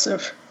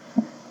 Impressive.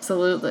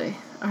 Absolutely.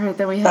 All right,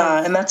 then we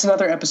have... and that's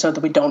another episode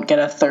that we don't get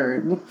a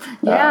third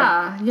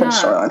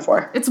storyline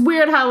for. It's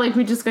weird how, like,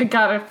 we just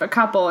got a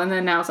couple, and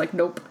then now it's like,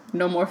 nope,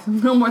 no more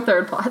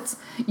third plots.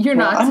 You're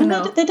not to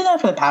know. They did that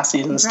for the past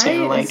seasons,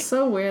 too. Like, it's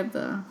so weird,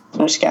 though.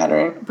 They're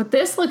scattering. But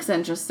this looks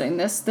interesting.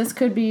 This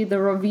could be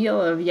the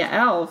reveal of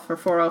Yael for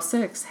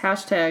 406.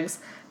 Hashtags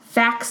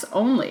facts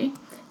only.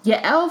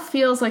 Yael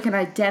feels like an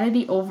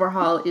identity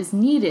overhaul is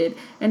needed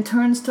and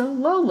turns to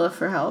Lola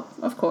for help,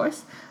 of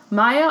course.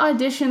 Maya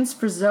auditions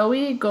for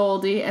Zoe,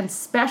 Goldie, and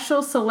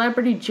special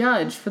celebrity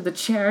judge for the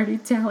charity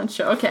talent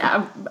show. Okay,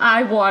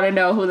 I want to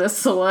know who this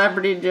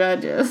celebrity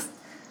judge is.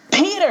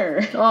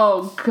 Peter!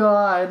 Oh,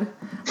 God.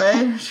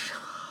 Right?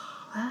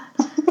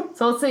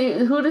 So let's see,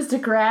 who does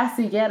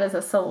Degrassi get as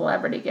a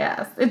celebrity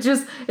guest?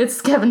 It's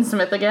Kevin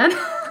Smith again.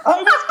 I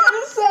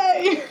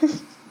was going to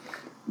say!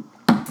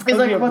 He's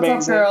like, what's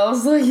up,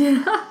 girls? Like,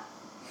 yeah.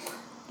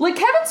 Like,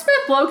 Kevin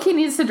Smith low-key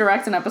needs to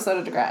direct an episode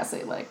of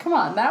Degrassi. Like, come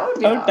on, that would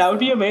be awesome. That would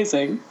be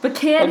amazing. But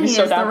can he is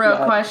the real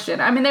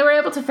question. I mean, they were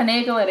able to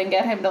finagle it and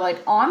get him to, like,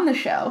 on the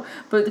show,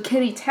 but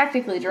can he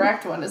technically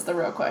direct one is the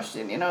real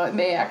question. You know, it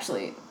may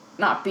actually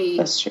not be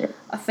a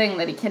thing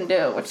that he can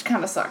do, which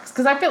kind of sucks.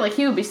 Because I feel like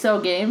he would be so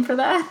game for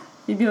that.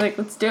 He'd be like,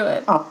 let's do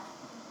it. Oh,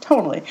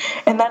 totally.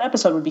 And that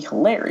episode would be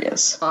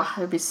hilarious. Oh,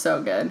 it'd be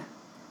so good.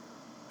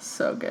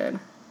 So good.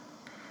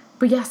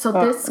 But yeah, so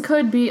this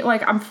could be,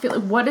 like, I'm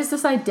feeling, what is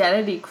this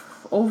identity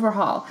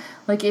overhaul?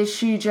 Like, is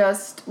she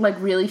just, like,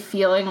 really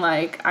feeling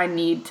like I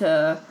need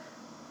to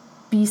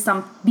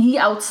be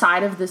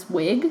outside of this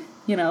wig?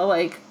 You know,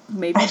 like,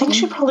 maybe. I think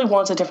she probably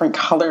wants a different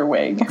color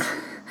wig.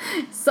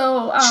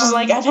 So, she's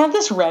like, I've had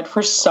this red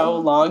for so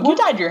long. You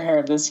dyed your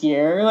hair this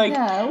year. Like,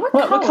 yeah,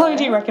 what color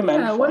do you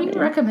recommend for what do me?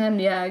 you recommend?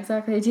 Yeah,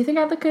 exactly. Do you think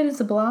I look good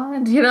as a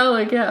blonde? You know,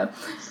 like, yeah.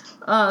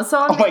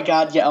 Oh my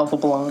God, yeah, the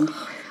blonde.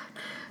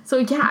 So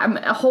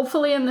yeah,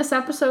 hopefully in this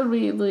episode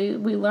we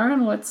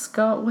learn what's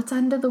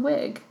under the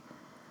wig,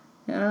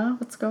 you know,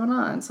 what's going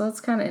on. So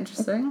that's kind of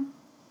interesting.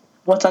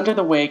 What's under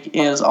the wig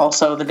is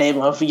also the name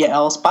of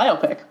Yael's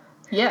biopic.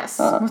 Yes,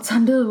 What's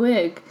Under the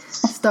Wig,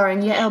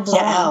 starring Yael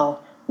Blanc. Yael,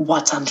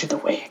 What's Under the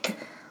Wig.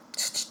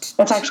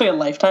 That's actually a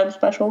Lifetime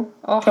special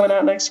coming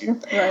out next year.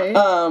 Right.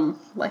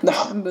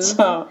 Lifetime movie.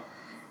 So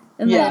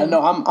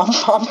I'm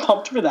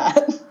pumped for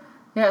that.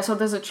 Yeah. So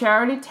there's a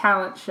charity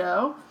talent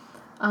show.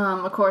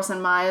 Of course,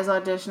 and Maya's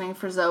auditioning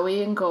for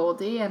Zoe and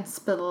Goldie, and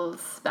special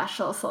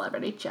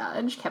celebrity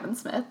judge, Kevin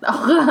Smith.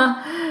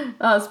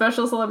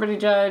 Special celebrity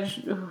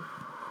judge,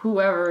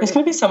 whoever. It's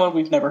going to be someone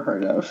we've never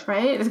heard of.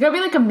 Right? It's going to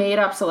be like a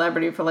made-up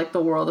celebrity for, like, the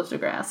world of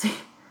Degrassi.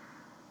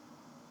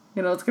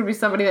 You know, it's going to be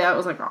somebody that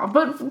was, like, oh,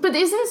 but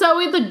isn't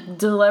Zoe the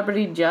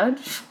celebrity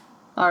judge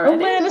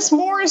already? Alanis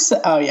Morris.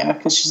 Oh, yeah,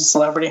 because she's a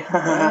celebrity.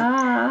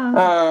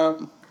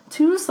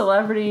 Two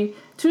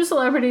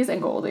celebrities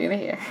and Goldie in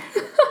here.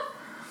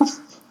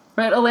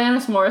 Right,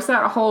 Alanis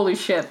Morissette, holy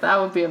shit, that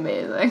would be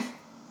amazing.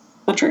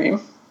 The dream.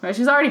 Right?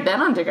 She's already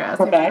been on Degrassi.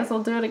 We're back. I guess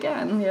we'll do it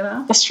again, you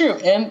know? That's true.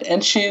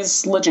 And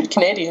she's legit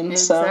Canadian,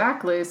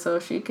 Exactly, so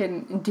she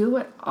can do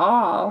it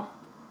all.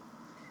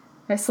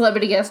 My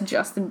celebrity guest,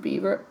 Justin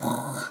Bieber.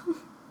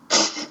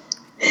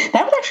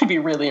 That would actually be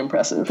really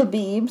impressive. The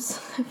Biebs.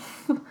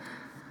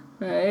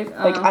 Right?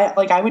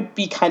 I would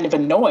be kind of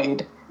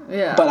annoyed.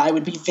 Yeah. But I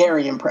would be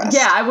very impressed.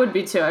 Yeah, I would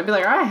be too. I'd be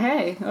like, all right,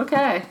 hey,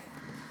 okay.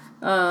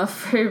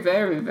 Very,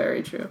 very,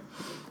 very true.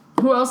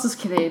 Who else is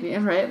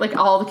Canadian, right? Like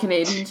all the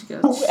Canadians.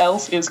 Who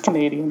else is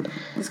Canadian?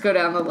 Just go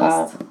down the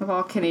list of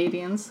all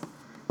Canadians.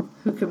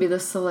 Who could be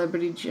the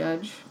celebrity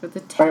judge for the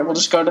talent? All right, we'll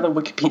just go to the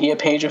Wikipedia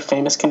page of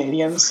famous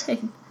Canadians.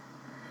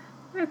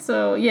 Right,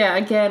 so, yeah,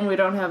 again, we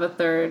don't have a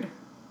third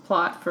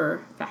plot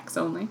for facts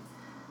only.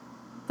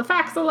 The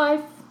facts of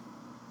life.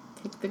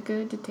 Take the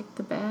good to take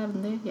the bad,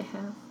 and there you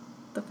have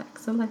the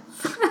facts of life.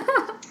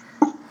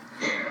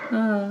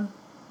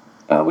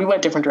 We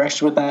went different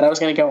directions with that. I was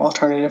going to go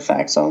alternative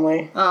facts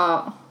only.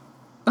 Oh.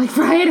 Like,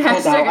 right?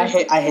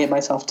 Hashtag I hate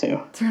myself, too.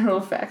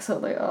 Alternative facts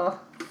only, oh.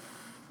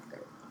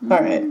 All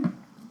right.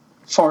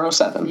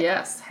 407.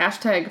 Yes.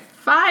 Hashtag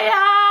fire!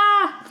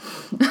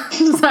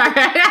 Sorry,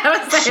 I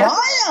had to say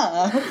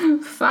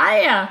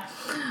Fire!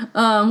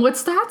 Fire! What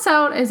starts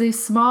out as a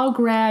small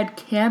grad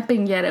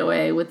camping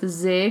getaway with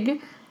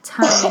Zig,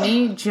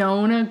 Tiny,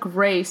 Jonah,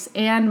 Grace,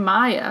 and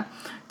Maya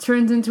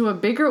turns into a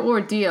bigger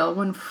ordeal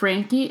when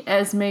Frankie,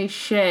 Esme,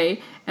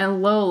 Shay,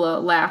 and Lola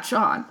latch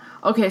on.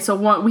 Okay,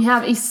 so we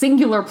have a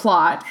singular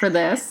plot for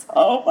this.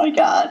 Oh my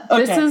god.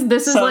 Okay.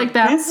 This is like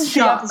that this is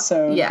the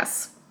episode.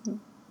 Yes.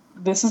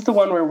 This is the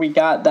one where we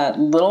got that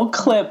little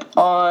clip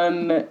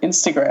on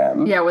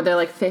Instagram. Yeah, where they're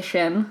like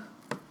fishing.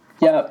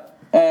 Yep.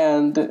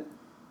 And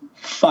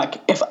fuck,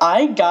 if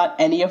I got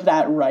any of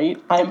that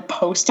right, I'm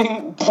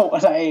posting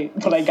what I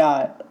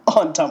got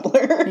on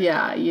Tumblr.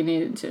 Yeah, you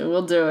needed to.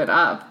 We'll do it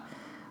up.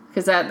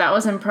 Because that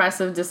was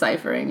impressive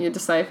deciphering. You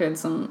deciphered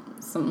some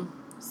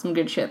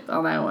good shit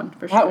on that one,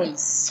 for sure.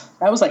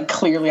 That was like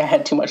clearly I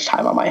had too much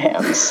time on my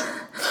hands.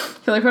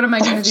 You're like, what am I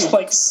going to do? Just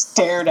like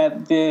stared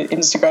at the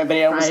Instagram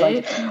video and was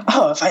like,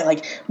 oh, if I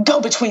like go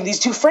between these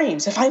two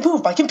frames, if I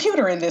move my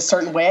computer in this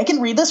certain way, I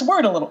can read this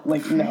word a little.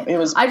 Like, no, it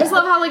was I just bad.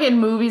 love how like in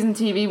movies and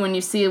TV when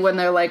you see when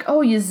they're like,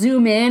 oh, you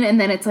zoom in and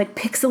then it's like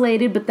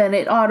pixelated, but then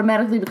it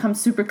automatically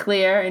becomes super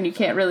clear and you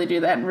can't really do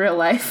that in real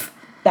life.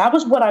 That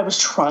was what I was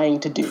trying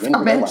to do in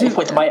real life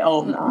with my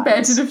own eyes.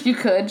 Imagine if you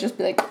could just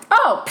be like,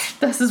 oh,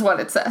 this is what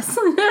it says.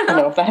 I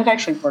know, if that had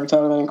actually worked, that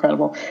would have been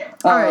incredible.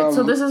 Alright,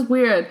 so this is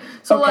weird.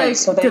 So okay, like,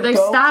 so do they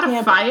start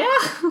a fire?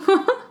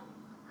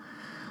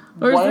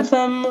 One of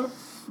them,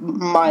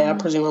 Maya,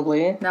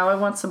 presumably, now I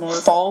want some more.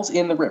 falls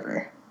in the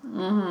river.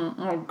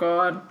 Mm-hmm. Oh,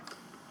 God.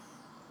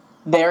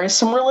 There is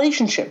some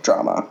relationship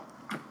drama.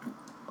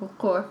 Of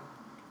course.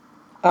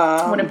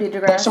 Wouldn't be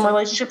Degrassi. There's some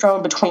relationship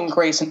drama between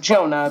Grace and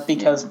Jonah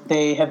because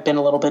they have been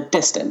a little bit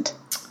distant,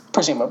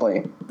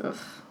 presumably.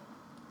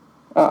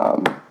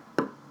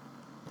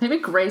 Maybe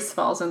Grace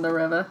falls in the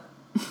river.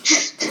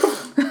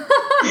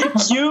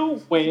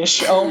 You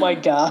wish. Oh my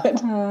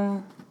god.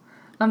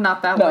 I'm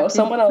not that No, lucky.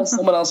 someone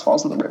else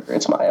falls in the river.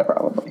 It's Maya,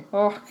 probably.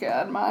 Oh,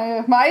 God,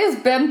 Maya. Maya's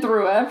been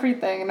through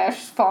everything, and now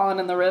she's falling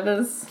in the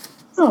rivers.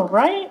 Oh,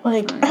 right?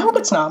 Like, I hope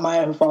it's not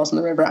Maya who falls in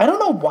the river. I don't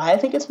know why I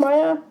think it's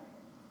Maya.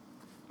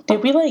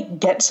 Did we, like,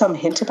 get some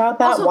hint about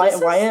that?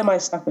 Also, why am I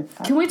stuck with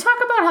that? Can we talk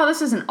about how this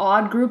is an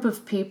odd group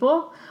of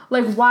people?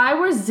 Like, why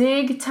were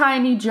Zig,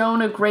 Tiny,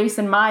 Jonah, Grace,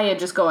 and Maya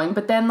just going?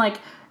 But then, like,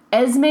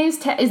 Esme's...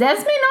 is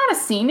Esme not a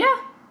senior?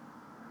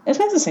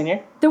 Esme's a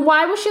senior. Then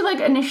why was she, like,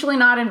 initially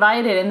not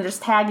invited and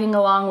just tagging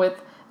along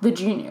with the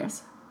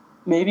juniors?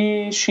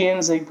 Maybe she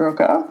and Zig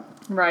broke up?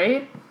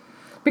 Right?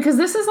 Because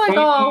this is, like,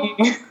 all...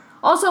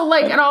 Also,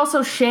 like, and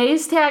also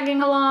Shay's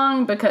tagging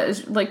along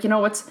because, like, you know,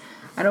 what's...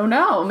 I don't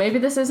know. Maybe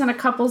this isn't a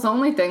couples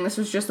only thing. This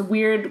was just a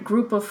weird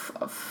group of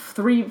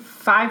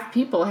 5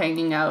 people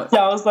hanging out. Yeah,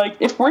 I was like,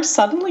 if we're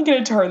suddenly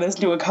going to turn this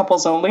into a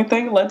couples only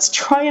thing, let's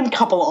try and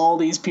couple all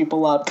these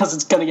people up because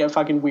it's going to get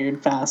fucking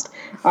weird fast.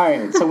 All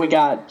right, so we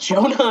got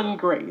Jonah and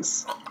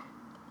Grace,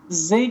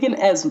 Zig and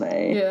Esme.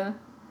 Yeah.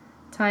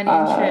 Tiny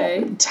and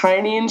Shay.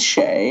 Tiny and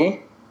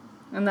Shay.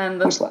 And then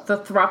the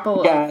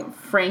throuple of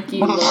Frankie,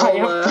 Maya,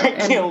 Lola.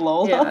 Frankie, and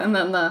Lola. Yeah, and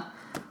then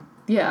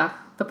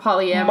the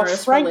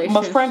polyamorous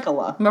relationship.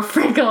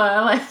 Mafrankala,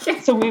 I like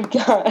it. So we've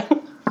got,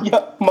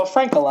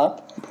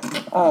 Mafrankala.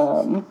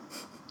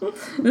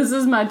 This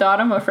is my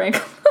daughter,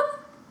 Mafrankala.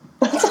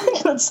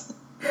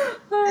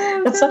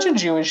 That's such a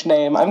Jewish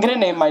name. I'm going to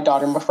name my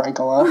daughter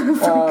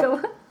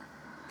Mafrankala.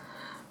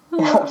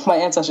 My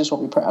ancestors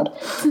will be proud.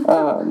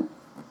 I'm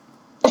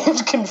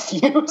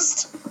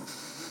confused.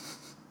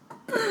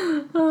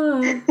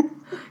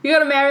 You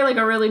gotta marry, like,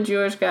 a really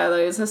Jewish guy, though.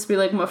 It has to be,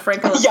 like,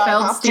 Mafrankala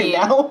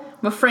Feldstein.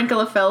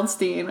 Mafrankala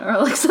Feldstein, or,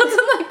 like,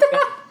 something like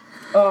that.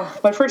 Oh,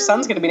 my first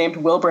son's gonna be named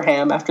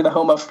Wilbraham after the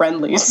Homo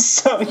Friendlies,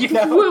 so, you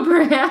know.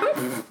 Wilbraham?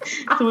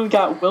 So we've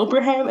got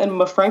Wilbraham and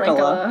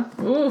Mafrankala.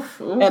 Oof.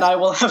 And I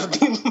will have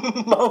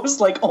the most,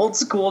 like,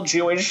 old-school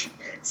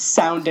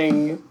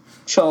Jewish-sounding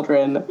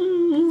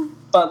children.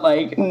 but,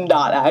 like,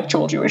 not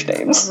actual Jewish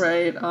names.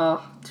 Right.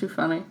 Oh, too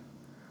funny.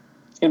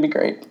 It'd be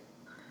great.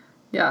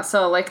 Yeah,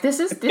 so, like,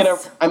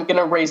 I'm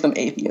gonna raise them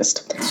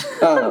atheist.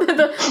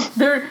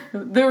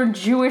 They're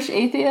Jewish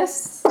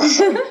atheists?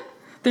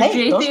 They're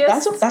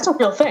Jatheists? That's a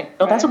real thing.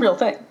 No, that's a real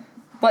thing.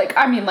 Like,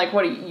 I mean, like,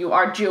 what, you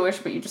are Jewish,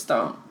 but you just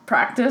don't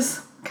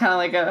practice? Kind of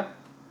like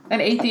an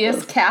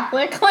atheist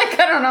Catholic? Like,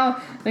 I don't know.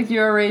 Like,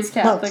 you were raised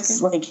Catholic.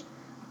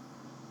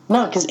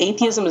 No, because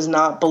atheism is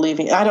not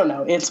believing. I don't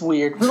know. It's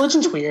weird.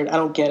 Religion's weird. I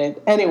don't get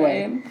it.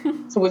 Anyway,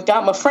 So we've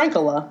got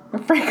Mafrenkala.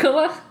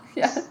 Mafrenkala?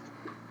 Yeah.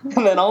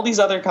 And then all these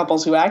other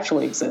couples who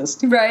actually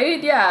exist.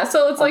 Right? Yeah.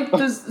 So it's like,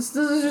 this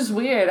is just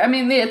weird. I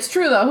mean, it's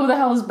true, though. Who the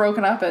hell is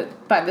broken up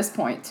by this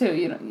point, too?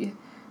 You know,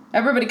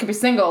 everybody could be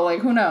single.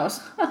 Like, who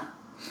knows?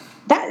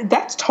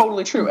 That's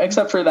totally true,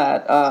 except for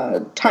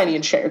that Tiny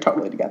and Shay are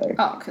totally together.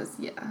 Oh, because,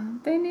 yeah,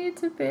 they need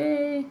to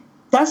be.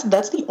 That's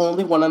the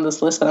only one on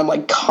this list that I'm,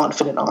 like,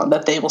 confident on,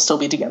 that they will still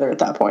be together at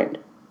that point.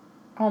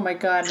 Oh, my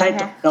God. I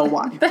don't know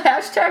why. The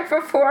hashtag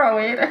for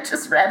 408, I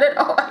just read it.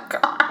 Oh, my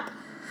God.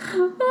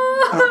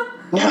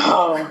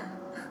 No.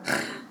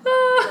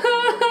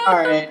 All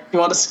right. Do you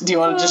want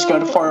to just go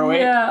to 408?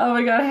 Yeah. Oh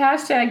my God.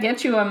 Hashtag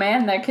get you a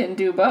man that can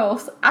do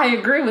both. I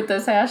agree with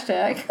this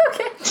hashtag.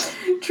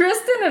 Okay.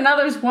 Tristan and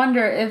others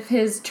wonder if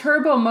his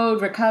turbo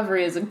mode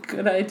recovery is a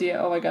good idea.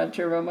 Oh my God,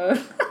 turbo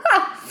mode.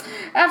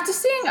 After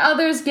seeing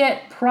others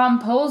get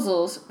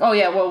promposals. Oh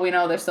yeah. Well, we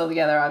know they're still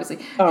together,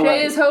 obviously.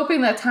 Shay is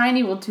hoping that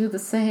Tiny will do the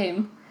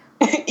same.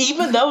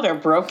 Even though they're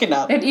broken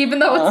up. And even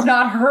though it's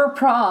not her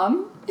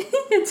prom.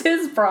 It's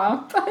his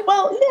prom.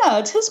 Well, yeah,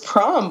 it's his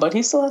prom, but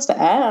he still has to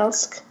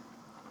ask,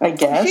 I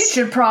guess. She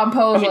should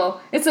promposal.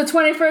 It's the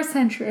 21st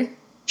century.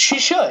 She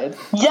should.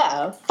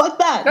 Yeah, fuck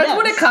that. That's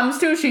what it comes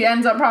to. She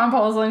ends up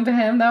promposing to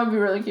him. That would be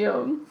really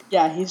cute.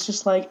 Yeah, he's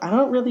just like, I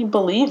don't really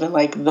believe in,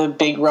 like, the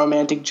big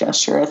romantic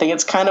gesture. I think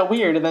it's kind of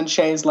weird. And then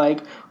Shay's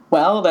like,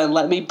 well, then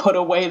let me put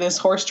away this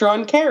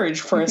horse-drawn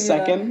carriage for a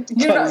second.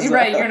 You're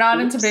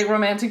not into big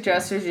romantic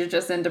gestures. You're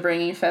just into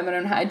bringing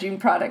feminine hygiene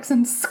products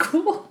into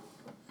school.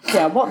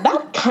 Yeah, well,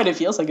 that kind of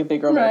feels like a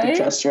big romantic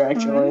gesture,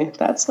 actually. Right.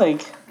 That's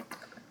like...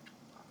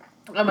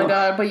 Oh, my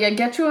God. But, yeah,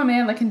 get you a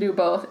man that can do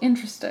both.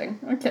 Interesting.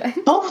 Okay.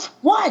 Both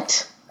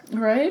what?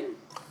 Right?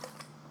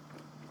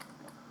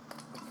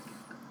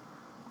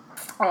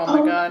 Oh,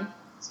 my God.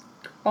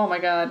 Oh, my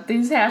God.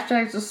 These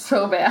hashtags are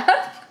so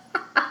bad.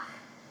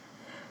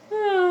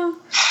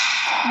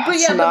 But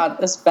it's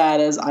not as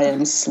bad as I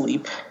am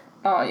sleep.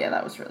 Oh, yeah,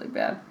 that was really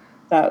bad.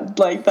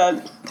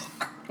 That...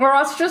 Or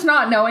us just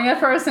not knowing at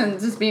first and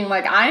just being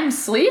like, I'm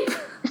sleep?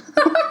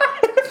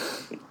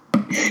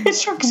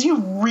 It's true, because you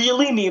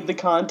really need the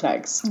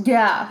context.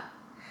 Yeah.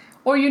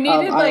 Or you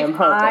needed, like,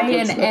 I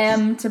and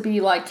M to be,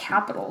 like,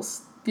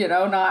 capitals. You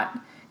know, not...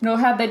 You know,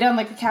 had they done,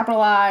 like, a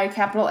capital I,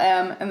 capital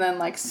M, and then,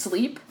 like,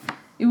 sleep,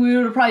 we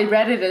would have probably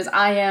read it as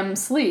I am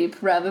sleep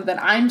rather than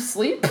I'm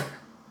sleep.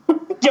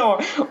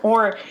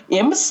 Or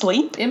im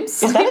sleep? Im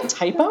sleep? Is that a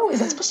typo? Is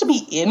that supposed to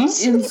be im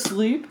sleep? Im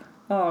sleep?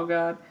 Oh,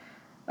 God.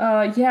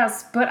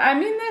 Yes, but I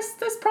mean,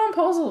 this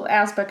promposal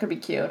aspect could be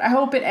cute. I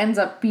hope it ends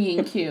up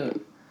being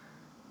cute.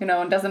 You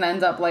know, and doesn't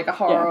end up like a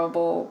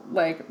horrible,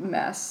 like,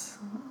 mess.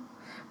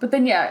 But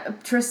then, yeah,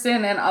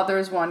 Tristan and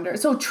others wonder.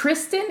 So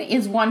Tristan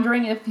is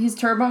wondering if his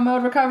turbo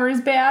mode recovery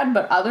is bad,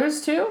 but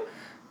others too?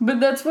 But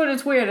that's what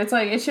it's weird. It's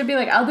like, it should be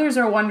like others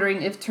are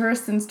wondering if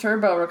Tristan's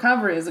turbo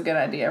recovery is a good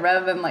idea,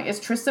 rather than like,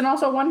 is Tristan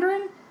also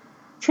wondering?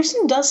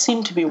 Tristan does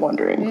seem to be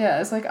wondering. Yeah,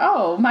 it's like,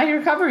 oh, my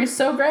recovery is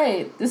so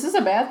great. This is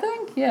a bad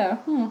thing? Yeah.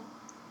 Well,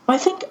 I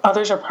think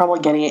others are probably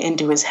getting it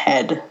into his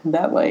head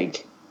that,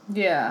 like...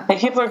 Yeah. Like,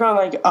 people are going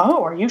like,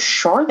 oh, are you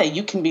sure that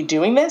you can be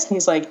doing this? And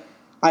he's like,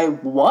 I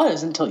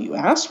was until you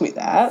asked me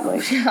that.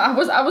 Like, yeah,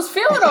 I was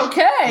feeling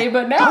okay,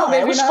 but now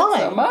maybe not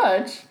so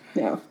much.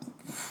 Yeah.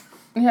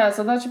 Yeah,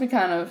 so that should be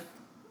kind of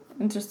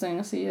interesting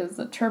to see as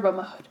the turbo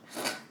mode.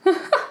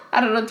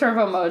 I don't know,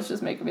 turbo mode's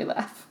just making me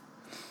laugh.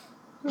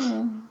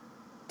 Turbo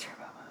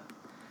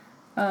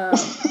mode.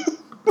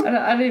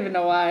 I don't even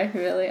know why,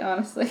 really,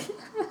 honestly.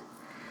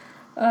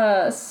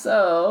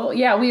 So,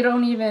 yeah, we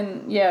don't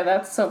even... Yeah,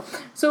 that's so...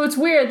 So it's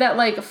weird that,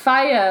 like,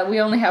 Faya, we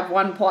only have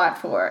one plot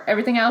for.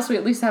 Everything else, we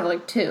at least have,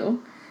 like,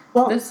 two.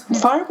 Well,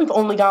 Faya, we've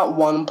only got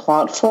one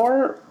plot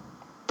for,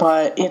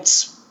 but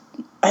it's...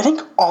 I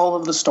think all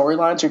of the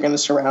storylines are going to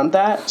surround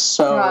that,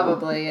 so...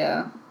 Probably,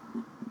 yeah.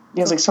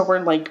 Yeah, it's like, so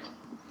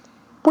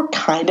we're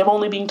kind of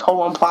only being told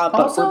one plot,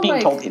 but also, we're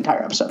being told the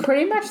entire episode.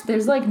 Pretty much,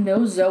 there's, like,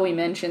 no Zoe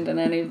mentioned in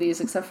any of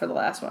these except for the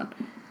last one.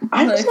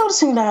 I was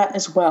noticing that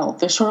as well.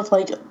 There's sort of,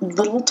 like,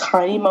 little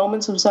tiny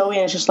moments of Zoe,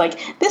 and it's just like,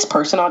 this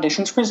person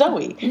auditions for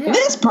Zoe. Yeah.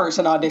 This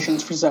person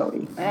auditions for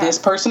Zoe. Yeah. This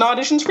person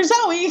auditions for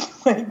Zoe.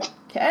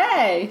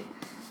 Okay.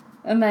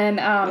 And then,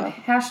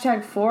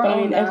 hashtag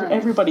 409. I mean,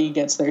 everybody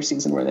gets their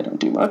season where they don't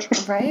do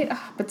much. Right?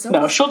 But so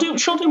no, she'll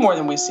do more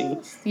than we see.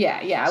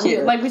 Yeah.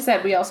 Like we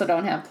said, we also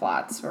don't have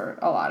plots for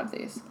a lot of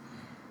these.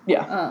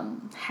 Yeah.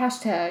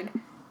 Hashtag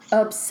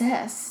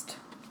obsessed.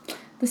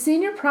 The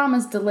senior prom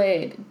is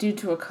delayed due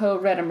to a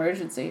code red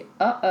emergency.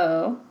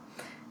 Uh-oh.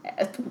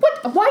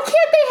 What? Why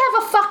can't they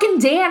have a fucking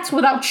dance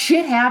without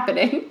shit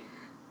happening?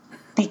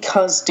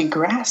 Because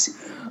Degrassi.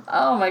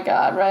 Oh my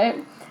god,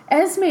 right?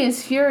 Esme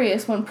is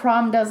furious when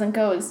prom doesn't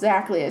go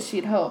exactly as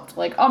she'd hoped.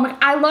 Like, oh my,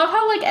 I love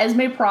how, like,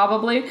 Esme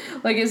probably,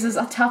 like, is this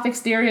a tough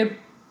exterior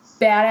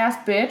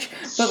badass bitch,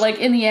 but, like,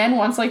 in the end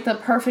wants, like, the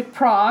perfect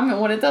prom,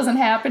 and when it doesn't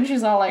happen,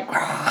 she's all like,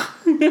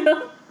 you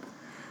know?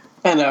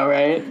 I know,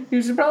 right?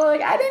 She's probably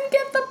like, I didn't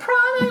get the prom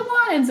I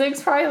wanted. And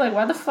Zig's probably like,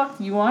 why the fuck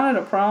you wanted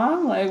a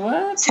prom? Like,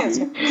 what? Now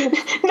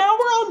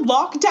we're on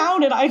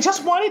lockdown and I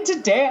just wanted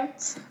to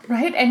dance.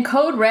 Right? And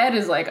Code Red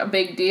is, like, a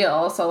big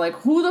deal. So, like,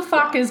 who the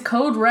fuck is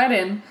Code Red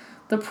in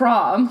the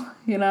prom?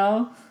 You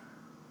know?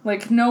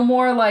 Like, no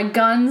more, like,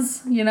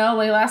 guns, you know?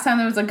 Like, last time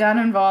there was a gun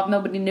involved,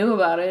 nobody knew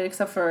about it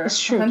except for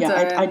It's true, Hunter.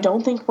 yeah. I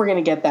don't think we're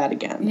going to get that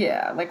again.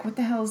 Yeah, like, what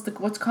the hell is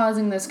what's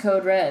causing this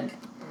Code Red?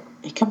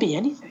 It could be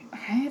anything.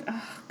 Right?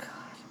 Oh, God.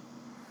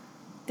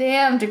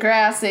 Damn,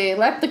 Degrassi.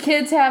 Let the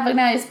kids have a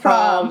nice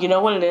prom. You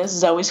know what it is?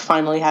 Zoe's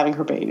finally having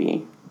her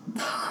baby.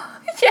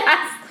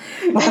 Yes!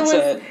 That's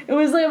it. It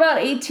was like about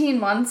 18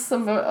 months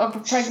of a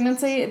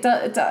pregnancy. It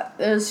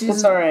was just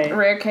It's all right. a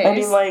rare case. I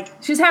mean, like...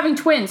 She's having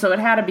twins, so it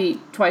had to be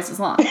twice as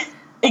long.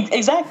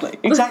 Exactly.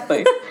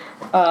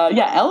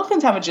 Yeah,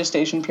 elephants have a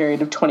gestation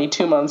period of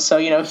 22 months, so,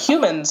 you know,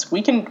 humans,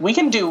 we can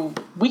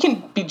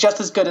be just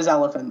as good as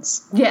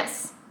elephants.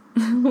 Yes.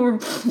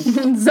 Zoe's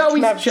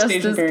have just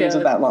gestation as periods good.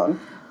 of that long.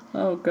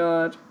 Oh,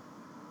 God.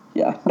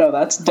 Yeah, no,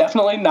 that's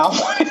definitely not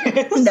what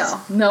it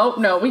is.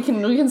 No. We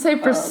can say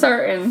for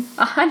certain,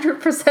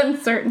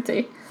 100%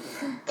 certainty.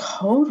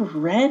 Code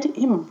Red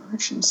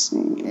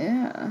emergency.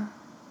 Yeah.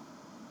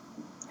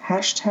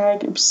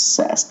 Hashtag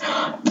obsessed.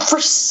 For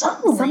some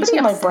Somebody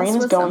reason, my obsessed brain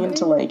is with going somebody?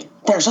 into, like,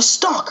 there's a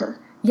stalker.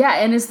 Yeah,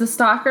 and is the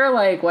stalker,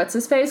 like, what's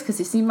his face? Because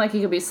he seemed like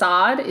he could be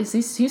Sod. He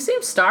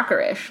seems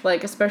stalkerish,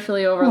 like,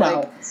 especially over, No,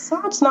 like...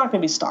 Sod's not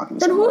going to be stalking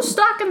Then someone. who's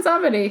stalking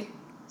somebody?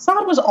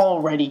 Sod was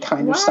already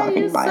kind of Why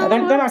stalking are you Maya. so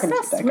They're not going to keep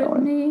obsessed that with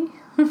going. me?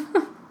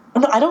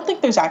 No, I don't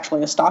think there's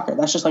actually a stalker.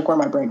 That's just, like, where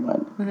my brain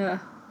went. Yeah.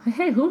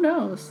 Hey, who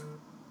knows?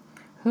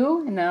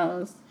 Who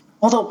knows?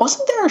 Although,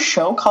 wasn't there a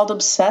show called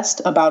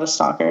Obsessed about a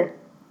stalker?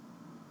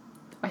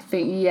 I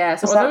think,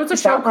 yes. Is Or that- there was a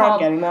is that show where I'm called...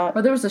 getting that?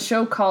 Or there was a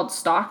show called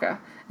Stalker,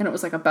 and it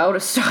was, like, about a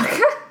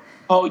stalker.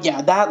 Oh,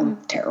 yeah, that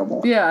looked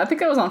terrible. Yeah, I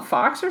think it was on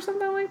Fox or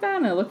something like that,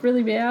 and it looked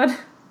really bad.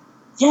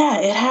 Yeah,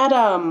 it had,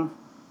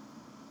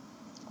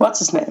 what's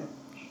his name?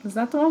 Is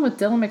that the one with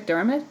Dylan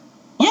McDermott?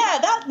 Yeah,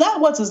 that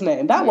what's his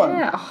name? That one.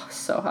 Yeah, oh,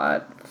 so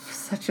hot.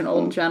 Such an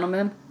old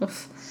gentleman.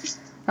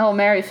 I'll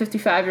marry a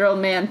 55-year-old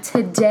man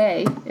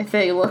today if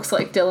he looks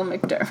like Dylan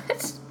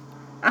McDermott.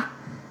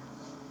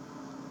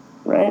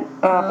 Right?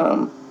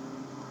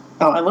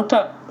 I looked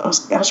up, I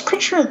was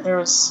pretty sure there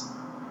was,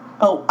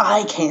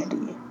 Eye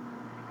Candy.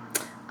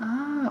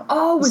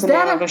 Oh, was the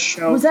that name of a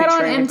show was that on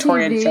featuring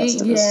Victoria MTV?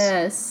 Justice.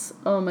 Yes.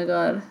 Oh my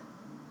god.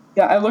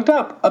 Yeah, I looked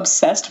up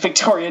Obsessed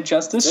Victoria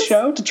Justice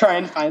show to try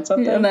and find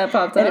something. Yeah, and that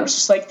popped And up. it was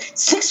just like,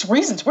 6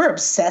 reasons we're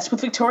obsessed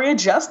with Victoria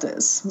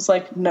Justice. It's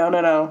like,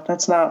 no,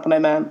 that's not what I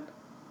meant.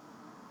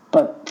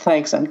 But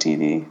thanks,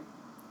 MTV.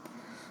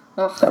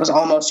 Ugh. That was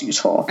almost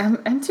useful.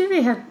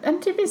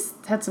 MTV's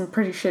had some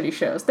pretty shitty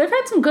shows. They've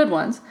had some good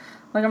ones.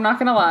 Like, I'm not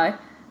gonna lie.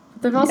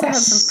 But they've also had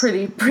some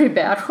pretty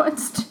bad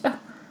ones too.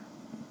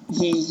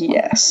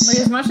 Yes. Like,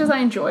 as much as I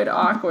enjoyed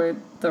Awkward,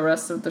 the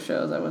rest of the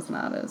shows I was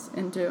not as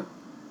into.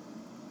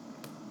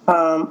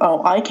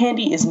 Eye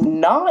Candy is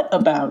not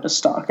about a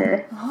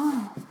stalker.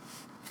 Oh.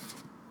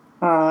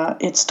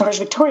 It stars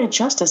Victoria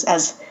Justice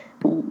as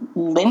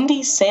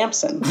Lindy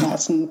Sampson.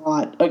 That's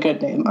not a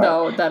good name.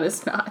 No, that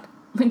is not.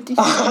 Lindy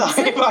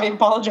I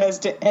apologize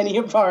to any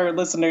of our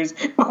listeners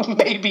who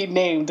may be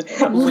named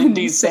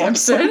Lindy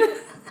Sampson.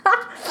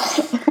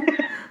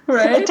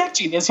 Right? A tech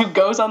genius who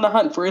goes on the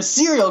hunt for a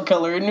serial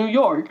killer in New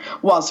York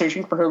while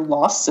searching for her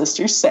lost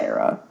sister,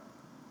 Sarah.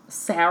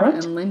 Sarah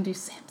and Lindy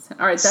Sampson.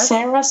 All right, that's...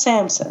 Sarah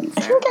Sampson.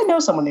 I feel like I know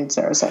someone named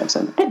Sarah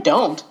Sampson. I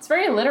don't. It's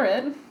very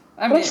illiterate.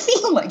 But I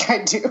feel like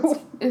I do.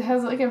 It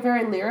has, like, a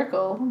very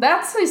lyrical...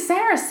 That's why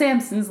Sarah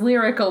Sampson's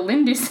lyrical.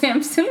 Lindy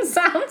Sampson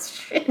sounds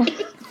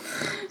shitty.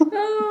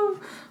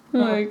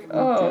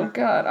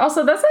 God.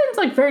 Also, that sounds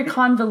like very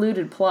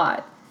convoluted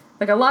plot.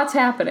 Like, a lot's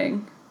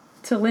happening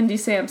to Lindy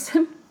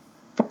Sampson.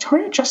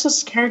 Victoria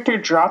Justice's character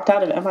dropped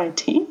out of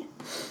MIT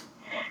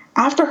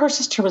after her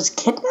sister was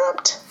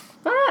kidnapped?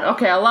 What?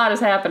 Okay, a lot is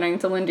happening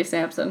to Lindy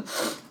Sampson.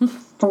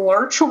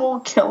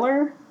 Flirtual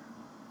killer?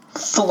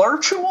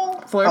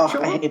 Flirtual? Flirtual?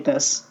 Oh, I hate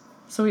this.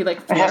 So he,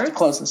 like, I have to flirts?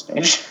 close this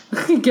page.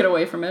 Get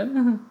away from it.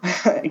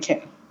 I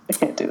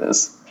can't do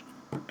this.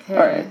 Okay.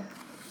 All right.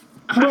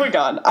 Moving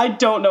on. I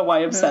don't know why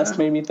Obsessed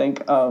made me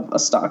think of a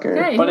stalker,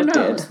 Hey, but who it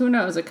knows? did. Who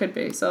knows? It could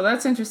be. So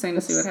that's interesting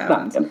to see what It's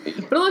happens. not gonna be.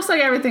 But it looks like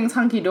everything's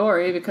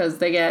hunky-dory because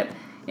they get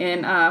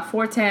in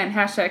 410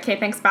 hashtag okay,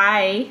 thanks,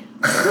 bye.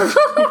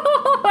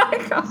 Oh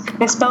my god.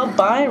 They spelled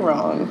 "bye"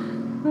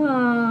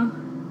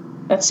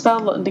 wrong. It's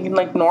spelled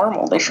like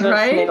normal. They should have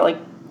Right? made it like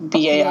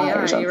BAI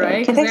or something.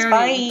 Right? Okay, thanks,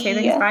 bye. Okay,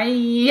 thanks, bye.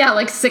 Yeah,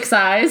 like 6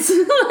 eyes.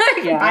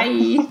 Like,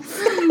 bye.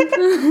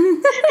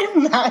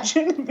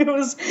 Imagine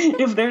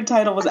if their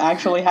title was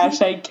actually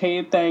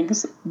 #K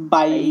thanks,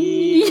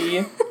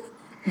 bye.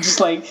 Just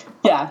like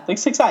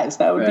 6 eyes.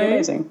 That would be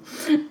amazing.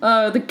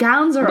 The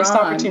gowns are Missed on.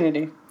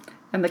 opportunity.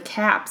 And the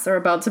caps are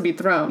about to be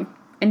thrown.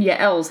 And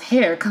Yael's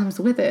hair comes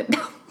with it.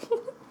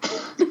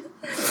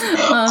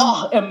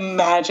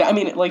 Imagine. I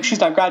mean, like, she's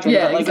not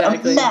graduating, but, like,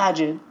 exactly.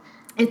 Imagine.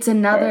 It's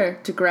another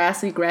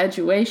Degrassi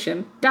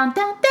graduation. Dun,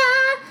 dun,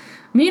 dun.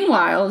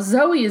 Meanwhile,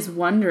 Zoe is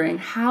wondering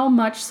how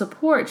much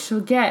support she'll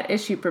get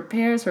as she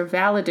prepares her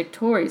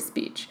valedictory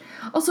speech.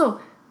 Also,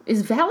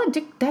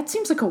 that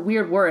seems like a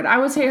weird word. I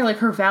would say, like,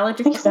 her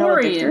valedictorian.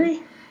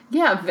 Valedictory?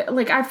 Yeah,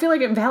 like, I feel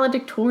like a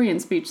valedictorian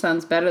speech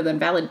sounds better than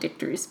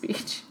valedictory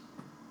speech.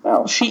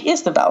 Well, she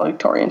is the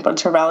valedictorian, but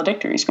it's her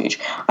valedictory speech.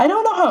 I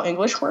don't know how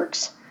English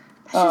works.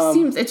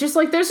 It's just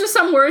like, there's just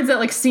some words that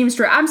like seem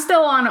strange. I'm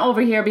still on over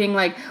here being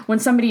like, when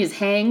somebody is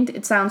hanged,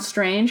 it sounds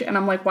strange. And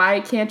I'm like, why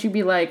can't you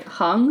be like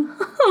hung?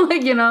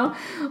 Like, you know,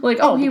 like,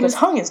 because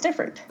hung is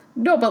different.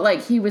 No, but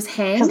like he was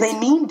hanged. Because they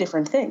mean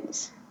different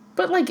things.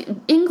 But like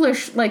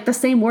English, like the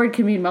same word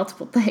can mean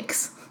multiple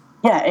things.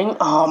 Yeah.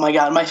 Oh my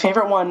God. My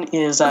favorite one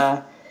is,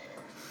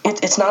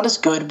 it's not as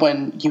good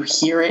when you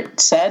hear it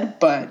said,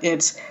 but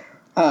it's,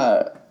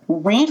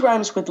 read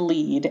rhymes with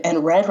lead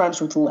and red rhymes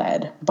with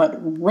lead, but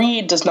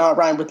read does not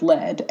rhyme with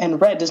lead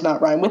and red does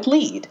not rhyme with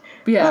lead.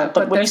 Yeah,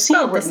 but when you see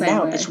it written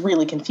out, it's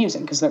really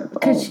confusing because they're all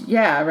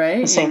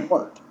the same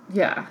word.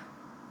 Yeah.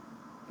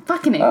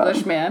 Fucking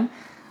English, man.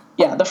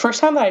 Yeah, the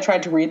first time that I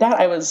tried to read that,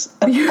 I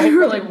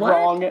were like, what?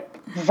 Wrong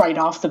right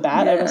off the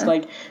bat. Yeah. I was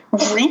like,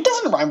 read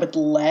doesn't rhyme with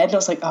lead. And I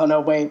was like, oh no,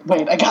 wait,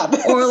 I got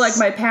this. Or like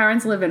my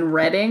parents live in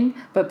Reading,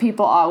 but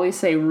people always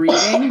say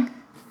reading.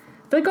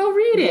 They go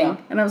reading,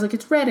 and I was like,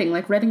 it's Reading,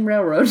 like Reading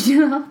Railroad,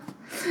 you know?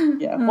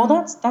 Yeah, well,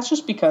 that's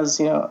just because,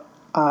 you know,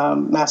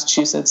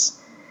 Massachusetts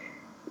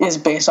is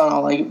based on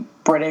all, like,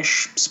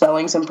 British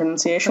spellings and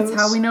pronunciations. That's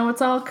how we know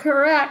it's all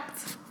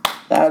correct.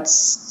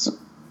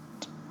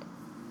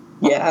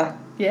 Yeah.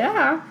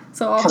 Yeah.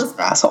 So all because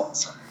we're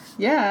assholes.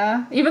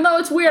 Yeah. Even though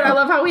it's weird, I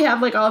love how we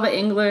have, like, all the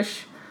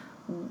English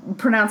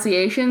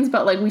pronunciations,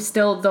 but like we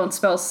still don't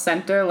spell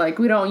center. Like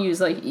we don't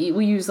use like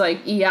we use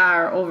like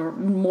ER over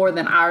more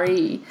than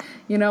RE,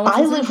 you know?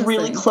 I live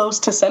really close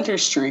to Center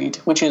Street,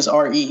 which is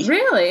RE.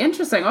 Really?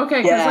 Interesting.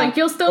 Okay, because like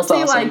you'll still see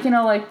awesome. Like, you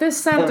know, like this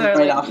center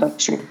right off that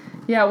street.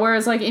 Yeah,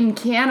 whereas like in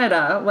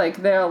Canada,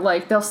 like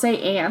they'll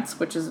say ants,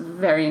 which is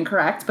very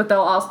incorrect, but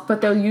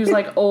they'll use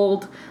like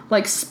old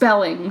like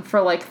spelling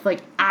for like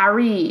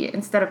RE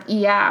instead of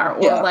ER,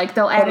 or like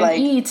they'll add an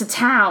E to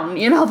town,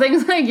 you know,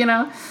 things like, you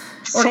know.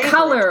 Or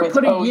color,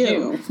 put a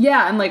U.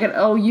 Yeah, and like an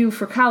OU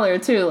for color,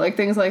 too. Like,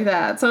 things like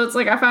that. So it's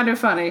like, I found it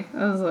funny.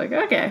 I was like,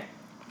 okay.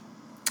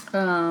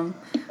 By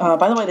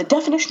the way, the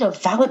definition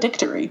of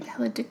valedictory.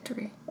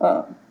 Valedictory.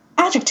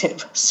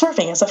 Adjective,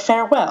 serving as a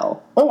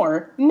farewell.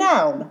 Or,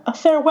 noun, a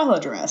farewell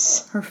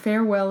address. Her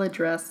farewell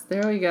address.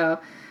 There we go.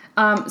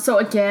 So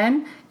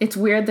again, it's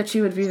weird that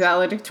she would be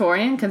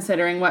valedictorian,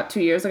 considering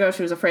 2 years ago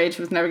she was afraid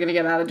she was never going to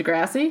get out of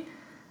Degrassi.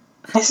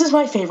 This is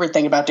my favorite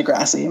thing about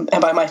Degrassi.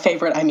 And by my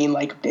favorite, I mean,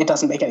 like, it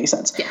doesn't make any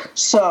sense. Yeah.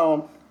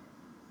 So,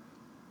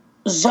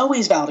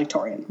 Zoe's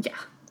valedictorian. Yeah.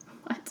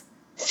 What?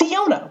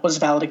 Fiona was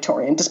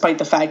valedictorian, despite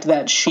the fact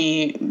that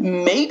she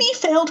maybe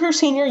failed her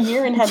senior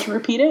year and had to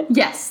repeat it.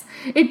 Yes.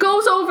 It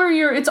goes over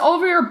it's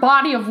over your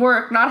body of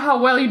work, not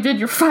how well you did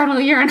your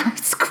final year in high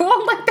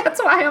school. Like, that's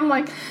why I'm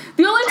like,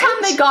 the only time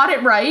they got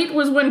it right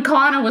was when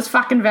Connor was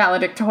fucking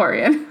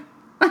valedictorian.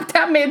 Like,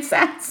 that made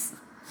sense.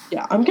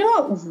 Yeah, I'm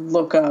gonna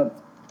look up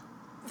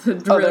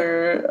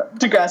other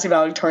Degrassi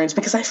valedictorians,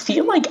 because I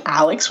feel like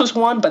Alex was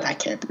one, but that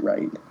can't be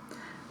right.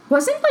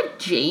 Wasn't like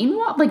Jane?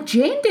 Like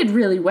Jane did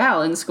really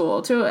well in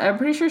school too. I'm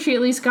pretty sure she at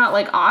least got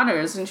like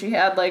honors, and she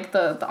had like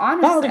the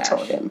honors.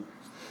 Valedictorian.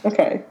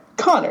 Okay,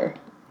 Connor.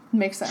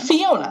 Makes sense.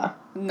 Fiona.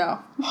 No.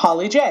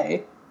 Holly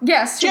J.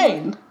 Yes.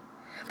 Jane.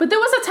 But there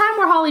was a time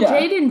where Holly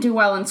J didn't do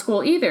well in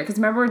school either, because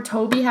remember when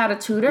Toby had to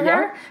tutor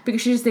her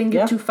because she just didn't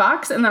give two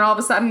fucks, and then all of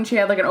a sudden she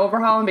had like an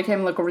overhaul and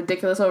became like a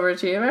ridiculous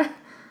overachiever.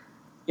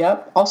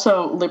 Yep.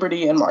 Also,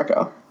 Liberty and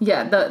Marco.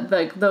 Yeah,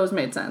 those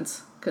made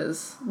sense,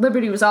 because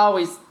Liberty was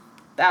always,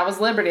 that was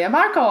Liberty, and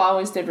Marco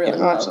always did really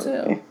well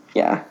absolutely. Too.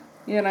 Yeah.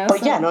 You know.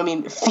 But I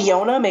mean,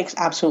 Fiona makes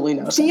absolutely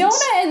no sense. Fiona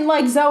and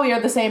like Zoe are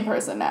the same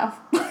person now.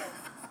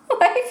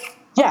 Like.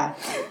 Yeah.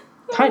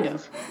 Kind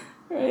of.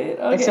 Right.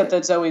 Okay. Except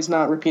that Zoe's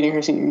not repeating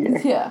her senior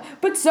year. Yeah,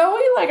 but Zoe,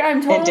 like,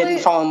 I'm totally. And didn't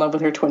fall in love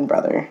with her twin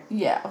brother.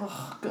 Yeah.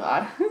 Oh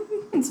God.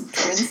 Some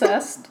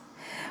incest.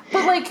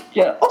 But like,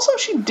 yeah. Also,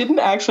 she didn't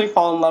actually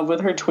fall in love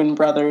with her twin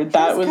brother.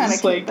 That was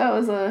like cute. That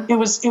was a. It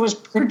was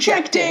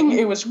projecting.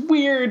 It was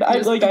weird.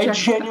 I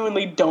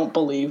genuinely don't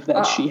believe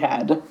that she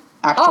had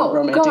actual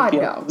romantic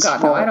feelings. Oh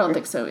God, no! I don't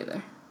think so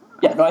either.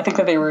 Yeah, no, I think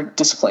that they were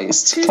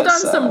displaced. She's done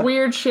some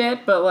weird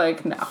shit, but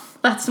like, no,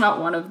 that's not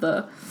one of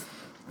the.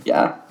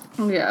 Yeah.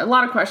 Yeah, a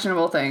lot of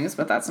questionable things,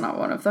 but that's not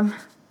one of them.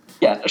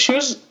 Yeah, I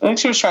think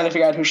she was trying to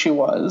figure out who she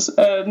was,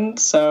 and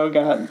so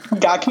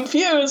got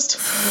confused.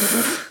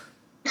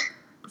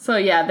 So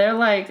yeah, they're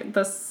like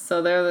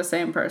they're the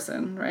same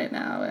person right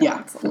now. And Yeah,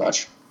 pretty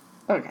much.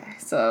 Okay,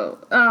 so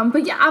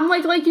but yeah, I'm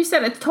like you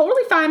said, it's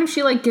totally fine if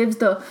she like gives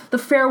the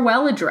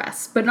farewell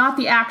address, but not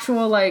the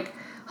actual like,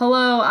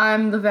 hello,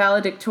 I'm the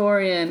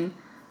valedictorian.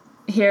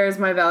 Here's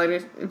my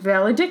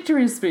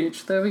valedictory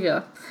speech. There we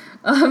go.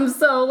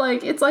 So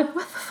like it's like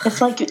what the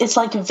fuck? It's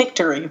like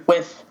victory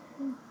with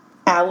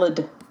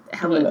alid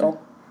in the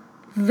middle.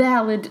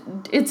 Valid.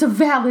 It's a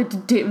valid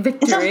victory.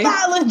 It's a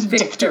valid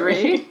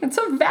victory. It's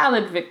a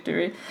valid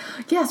victory.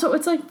 Yeah, so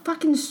it's like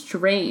fucking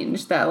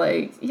strange that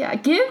like, yeah,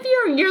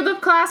 you're the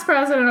class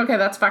president. Okay,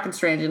 that's fucking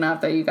strange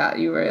enough that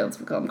you were able to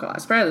become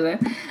class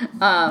president.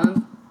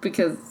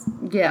 Because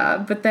yeah,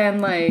 but then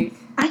like,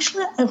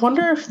 actually, I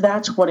wonder if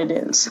that's what it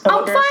is. I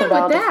wonder fine if the with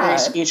valedictory that.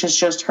 speech is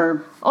just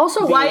her.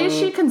 Also, why is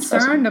she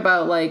concerned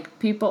about like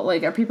people?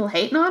 Like, are people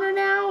hating on her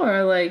now,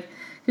 or like?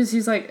 Because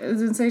she's like,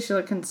 doesn't say she's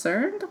like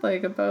concerned,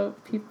 like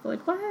about people,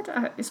 like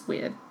what? It's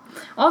weird.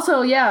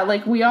 Also, yeah,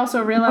 like we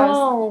also realized.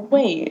 Oh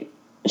wait,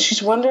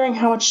 she's wondering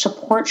how much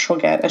support she'll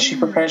get as she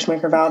prepares to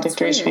make her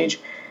valedictory speech.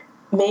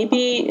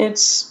 Maybe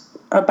it's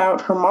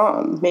about her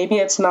mom. Maybe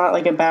it's not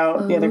like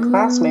about the other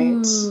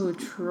classmates. Ooh,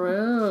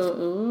 true.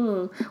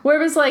 Ooh.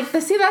 Whereas like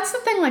that's the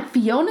thing. Like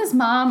Fiona's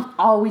mom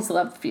always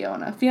loved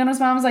Fiona.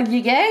 Fiona's mom was like,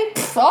 "You gay?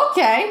 Pff,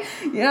 okay,"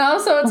 you know.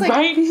 So it's like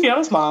right,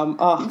 Fiona's mom.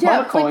 Oh, yeah,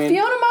 what a coin. like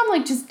Fiona mom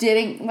like just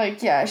didn't like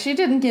she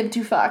didn't give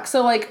two fucks.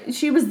 So like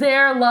she was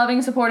there,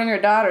 loving, supporting her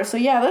daughter. So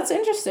yeah, that's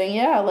interesting.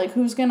 Yeah, like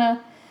who's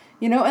gonna,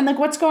 you know, and like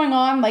what's going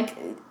on? Like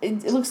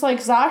it looks like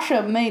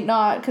Zasha may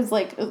not, because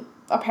like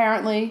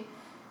apparently,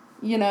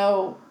 you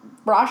know,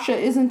 Rasha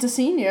isn't a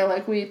senior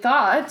like we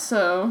thought,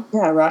 so...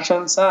 Yeah, Rasha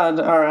and Sad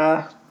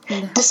are,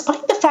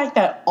 despite the fact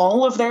that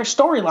all of their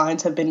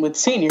storylines have been with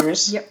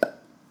seniors...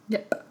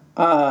 Yep.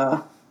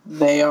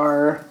 They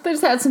are... They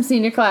just had some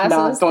senior classes.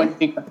 Not going to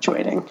be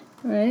graduating.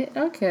 Right,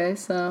 okay,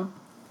 so...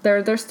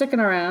 They're sticking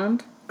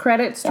around.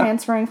 Credits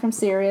transferring from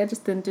Syria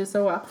just didn't do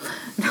so well.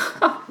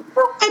 Well,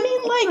 I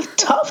mean, like,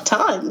 tough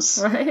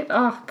times. Right?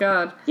 Oh,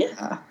 God.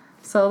 Yeah.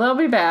 So they'll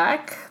be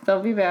back.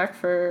 They'll be back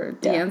for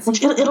DNC.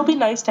 Which it'll be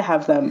nice to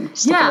have them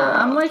sticking around.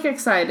 I'm like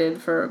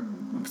excited for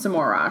some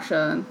more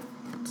Rasha and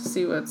to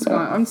see what's going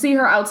on. See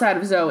her outside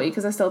of Zoe,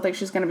 because I still think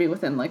she's going to be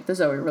within like the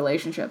Zoe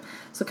relationship.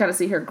 So kind of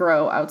see her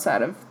grow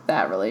outside of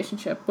that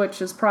relationship,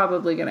 which is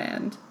probably going to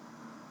end.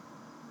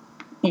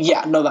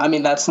 Yeah, no, I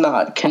mean, that's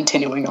not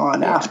continuing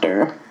on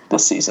after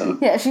this season.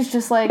 Yeah, she's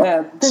just like,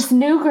 this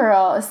new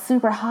girl is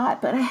super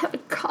hot, but I have a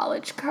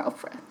college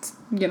girlfriend.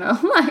 You know,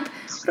 like,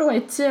 what do I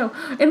do?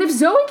 And if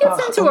Zoe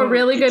gets into a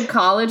really good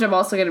college, I'm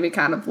also going to be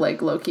kind of,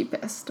 like, low-key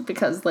pissed.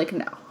 Because, like,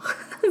 no.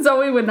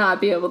 Zoe would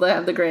not be able to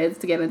have the grades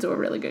to get into a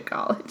really good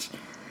college.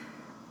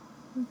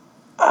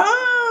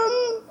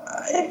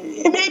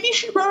 Maybe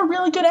she wrote a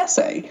really good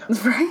essay.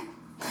 Right?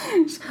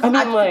 I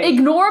mean, like...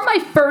 Ignore my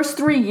first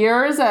 3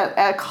 years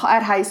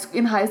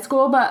in high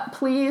school, but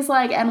please,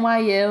 like,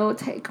 NYU,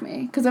 take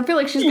me. Because I feel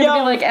like she's going to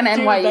be, like, an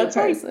NYU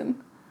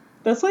person.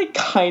 That's, like,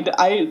 kind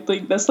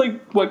of... that's, like,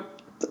 what...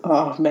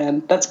 Oh,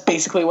 man. That's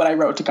basically what I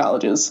wrote to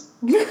colleges.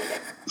 I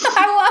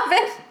love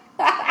it.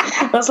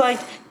 I was like,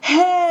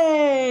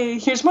 hey,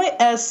 here's my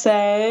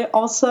essay.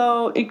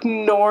 Also,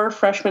 ignore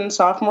freshman,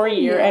 sophomore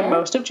year, and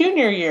most of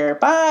junior year.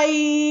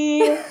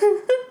 Bye!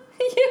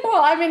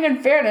 Well, I mean,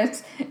 in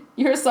fairness,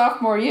 your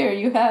sophomore year,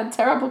 you had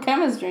terrible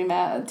chemistry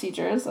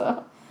teacher,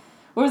 so...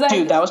 What was that?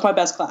 Dude, that was my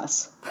best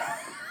class.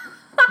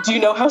 Do you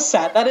know how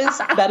sad that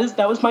is?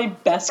 That was my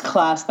best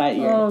class that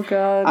year. Oh,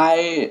 God.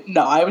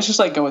 I was just,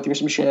 like, going through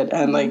some shit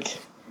and, like,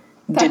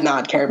 did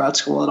not care about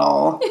school at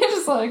all. You're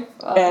just like...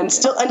 Oh, and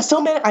still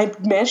I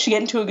managed to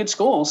get into a good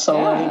school,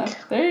 so,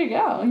 like... There you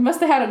go. You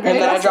must have had a great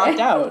And then essay. I dropped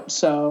out,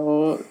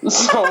 so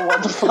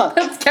what the fuck?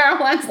 That's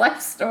Caroline's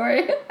life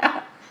story.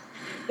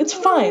 It's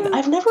fine.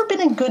 I've never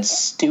been a good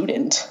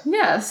student.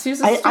 Yes,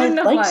 she's a student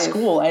of life. I like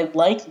school. I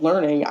like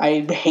learning.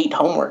 I hate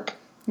homework.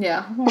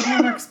 Yeah, well,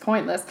 homework's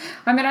pointless.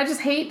 I mean, I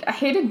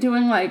hated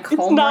doing, like,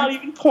 homework. It's not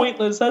even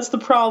pointless. That's the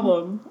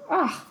problem.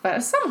 Oh,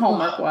 but some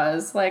homework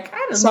was. Like, I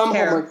didn't care. Some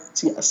homework,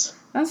 yes.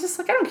 I was just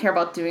like, I don't care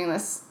about doing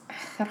this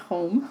at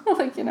home.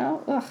 Like, you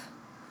know, ugh.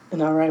 I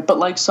know, right? But,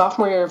 like,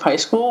 sophomore year of high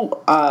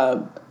school,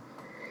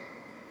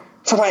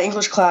 for my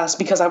English class,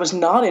 because I was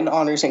not in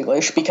honors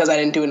English, because I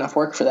didn't do enough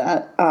work for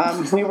that,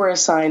 we were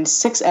assigned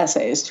 6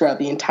 essays throughout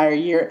the entire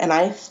year, and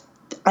I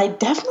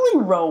definitely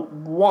wrote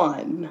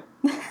 1.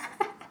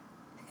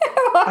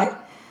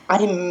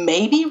 I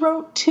maybe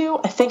wrote 2.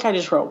 I think I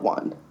just wrote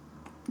 1.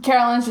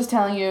 Caroline's just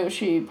telling you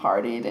she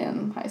partied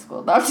in high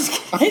school. No, I'm just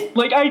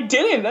kidding. I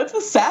didn't. That's the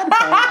sad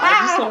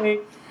part.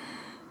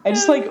 I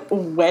just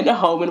went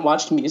home and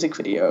watched music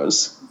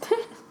videos.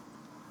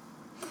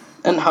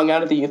 And hung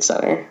out at the youth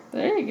center.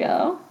 There you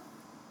go.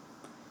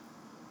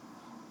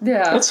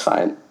 Yeah. It's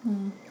fine.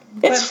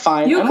 It's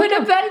fine. You could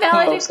have been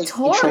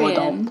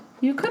valedictorian.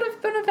 You could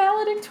have been a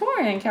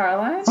valedictorian,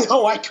 Caroline.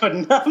 No, I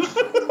couldn't have.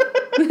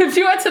 If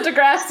you went to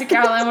Degrassi,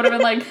 Caroline would have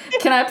been like,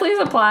 "Can I please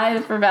apply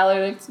for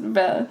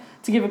to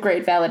give a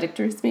great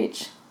valedictory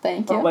speech?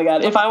 Thank you." Oh my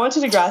god! If I went to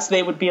Degrassi,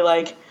 they would be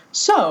like,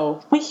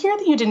 "So we hear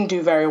that you didn't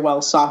do very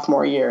well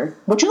sophomore year.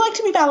 Would you like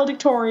to be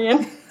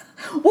valedictorian?"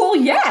 Well,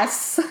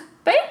 yes.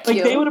 Thank you.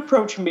 Like they would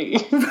approach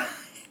me.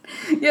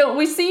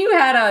 We see you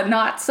had a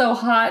not so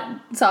hot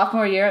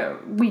sophomore year.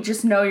 We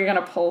just know you're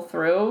gonna pull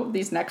through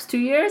these next 2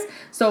 years,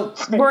 so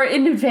we're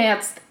in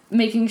advance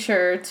making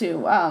sure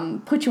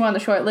to put you on the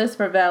short list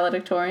for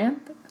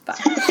valedictorian.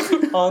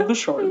 On the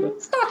short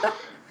list.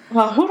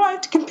 Well, who do I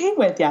have to compete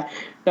with? Yeah,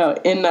 no.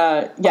 In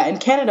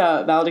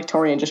Canada,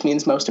 valedictorian just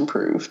means most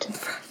improved.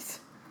 Right.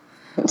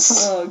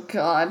 Oh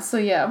God. So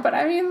yeah, but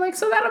I mean, like,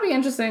 so that'll be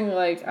interesting.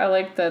 Like, I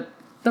like that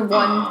the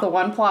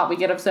one plot we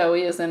get of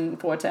Zoe is in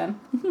 410.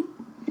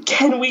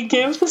 Can we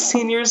give the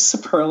seniors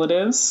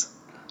superlatives?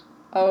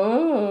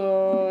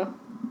 Oh.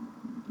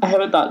 I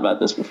haven't thought about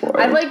this before.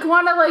 I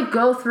want to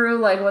go through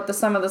what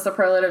some of the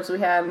superlatives we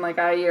had in our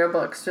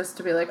yearbooks, just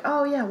to be like,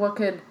 oh yeah, what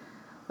could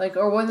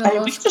or what the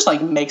most. We could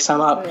just make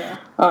some up. Oh,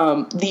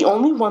 yeah. The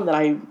only one that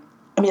I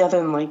mean,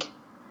 other than I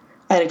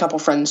had a couple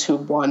friends who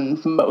won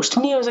most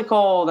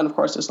musical. Then of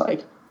course there's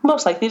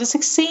most likely to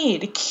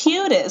succeed,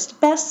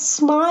 cutest, best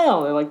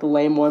smile. They're the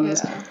lame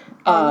ones. Yeah.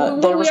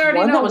 There was we already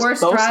one know that was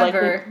worst most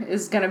driver likely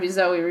is gonna be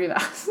Zoe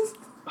Rivas.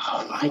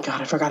 Oh my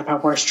god, I forgot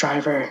about worst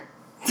driver.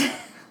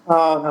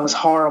 Oh, that was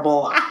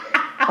horrible.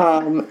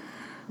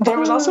 There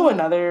was also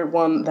another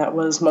one that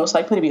was most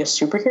likely to be a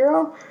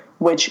superhero,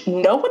 which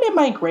no one in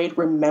my grade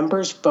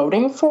remembers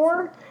voting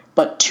for,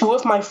 but 2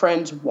 of my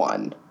friends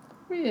won.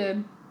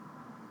 Weird.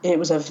 It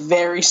was a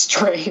very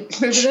strange.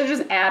 Maybe they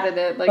just added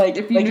it.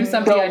 If you knew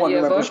somebody no on one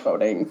yearbook. remembers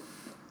voting.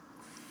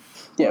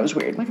 Yeah, it was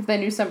weird. If they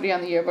knew somebody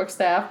on the yearbook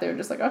staff, they were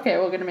just okay,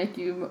 we're gonna make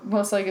you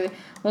most likely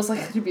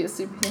to be a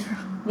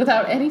superhero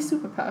without any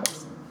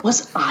superpowers.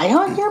 Was I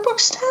on yearbook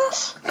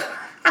staff?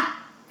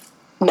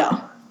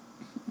 No.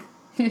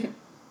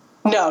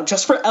 No,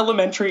 just for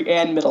elementary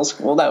and middle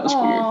school. That was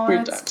weird.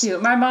 Weird that's times.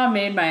 cute. My mom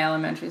made my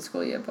elementary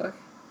school yearbook.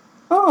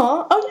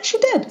 Oh yeah, she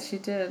did. She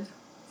did.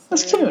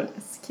 That's cute.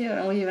 It's cute.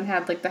 And we even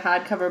had the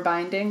hardcover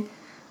binding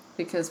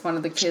because one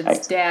of the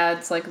kids'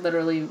 dads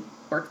literally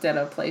worked at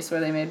a place where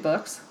they made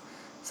books.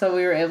 So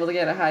we were able to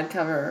get a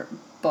hardcover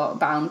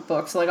bound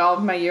book. So all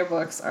of my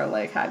yearbooks are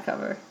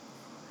hardcover.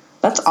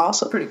 That's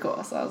awesome. Pretty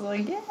cool. So I was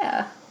like,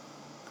 yeah.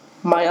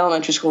 My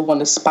elementary school one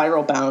is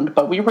spiral bound,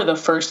 but we were the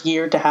first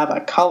year to have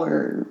a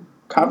color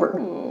cover.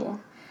 Ooh.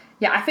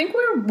 Yeah, I think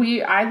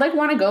I'd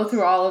want to go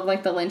through all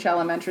of the Lynch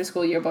Elementary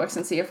School yearbooks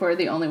and see if we're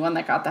the only one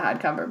that got the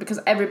hardcover, because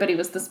everybody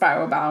was the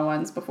spiral bound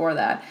ones before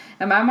that.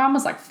 And my mom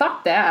was like,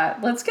 "Fuck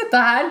that, let's get the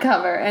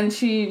hardcover." And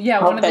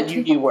I'll bet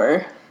you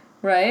were.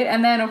 Right?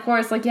 And then, of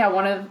course, one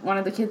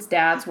of the kids'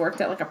 dads worked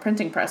at, a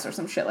printing press or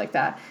some shit like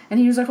that. And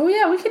he was like, oh,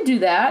 yeah, we could do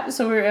that.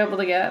 So we were able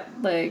to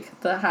get, the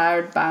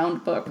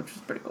hardbound book, which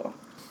was pretty cool.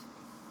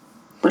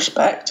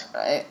 Respect.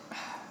 Right.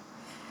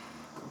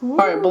 All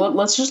right, but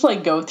let's just,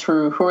 go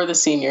through who are the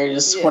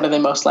seniors, what are they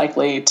most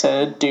likely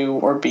to do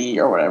or be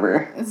or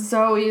whatever.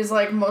 Zoe's,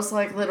 most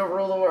likely to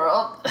rule the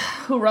world.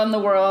 Who run the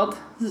world?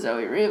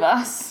 Zoe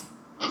Rivas.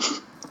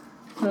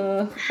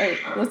 Right,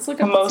 let's look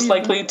up. Most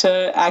likely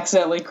to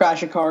accidentally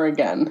crash a car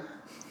again.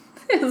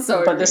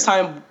 But this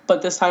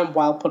time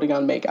while putting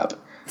on makeup.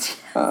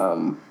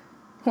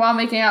 While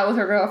making out with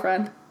her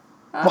girlfriend.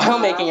 While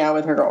making out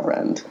with her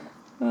girlfriend.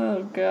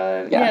 Oh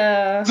god.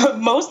 Yeah.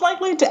 Most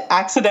likely to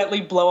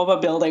accidentally blow up a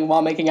building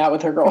while making out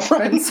with her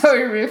girlfriend.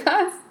 Sorry,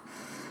 Rivas.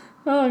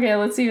 Okay,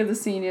 let's see who the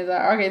seniors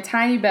are. Okay,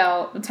 Tiny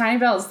Belle. Tiny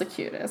Belle is the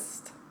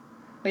cutest.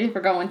 If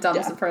we're going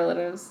dumb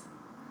superlatives.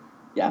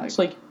 Yeah, it's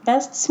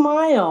best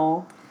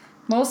smile.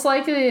 Most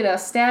likely to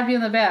stab you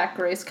in the back,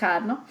 Grace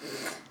Cardinal.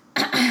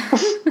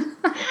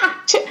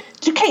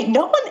 Okay,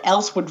 no one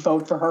else would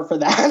vote for her for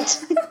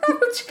that.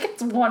 She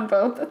gets one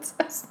vote, that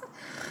says.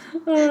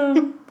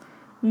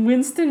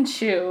 Winston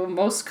Chu,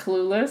 most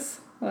clueless.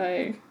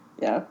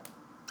 Yeah.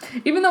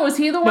 Even though, is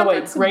he the one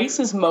that's... Grace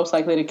is most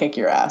likely to kick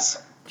your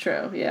ass.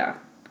 True, yeah.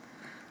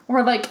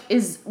 Or,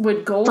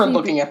 would Goldie for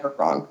looking at her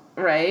wrong.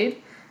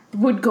 Right?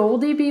 Would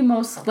Goldie be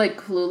most,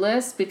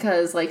 clueless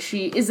because,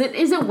 she... Is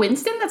it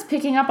Winston that's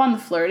picking up on the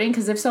flirting?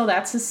 Because if so,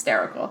 that's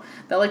hysterical.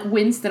 That,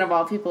 Winston, of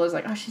all people, is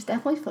oh, she's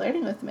definitely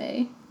flirting with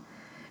me.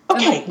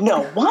 Okay,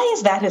 no. Why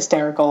is that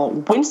hysterical?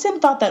 Winston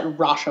thought that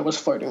Rasha was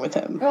flirting with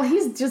him. Well,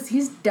 he's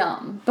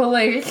dumb.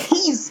 But,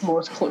 he's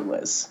most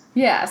clueless.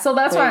 Yeah, so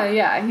that's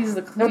why, he's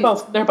the... They're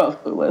both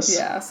clueless.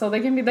 Yeah, so they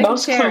can be...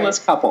 Most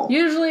clueless couple.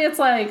 Usually it's,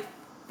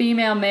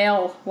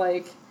 female-male,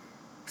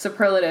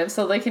 superlative,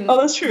 so they can...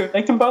 Oh, that's true.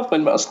 They can both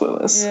win most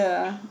clueless.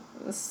 Yeah.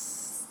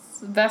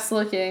 Best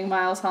looking,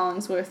 Miles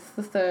Hollingsworth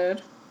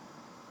III.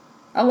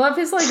 I love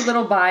his,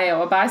 little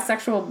bio. A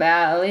bisexual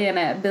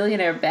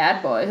billionaire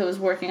bad boy who was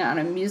working on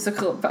a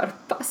musical about a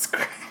bus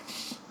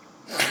crash.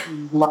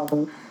 Love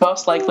it.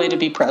 Most likely to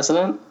be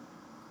president?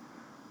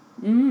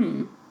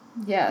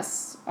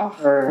 Yes. Oh,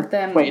 or, but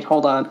then... Wait,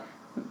 hold on.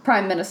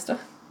 Prime Minister.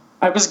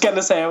 I was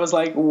gonna say,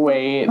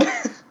 wait.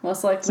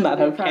 Most likely That's not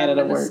to be how Prime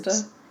Canada Minister.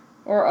 works.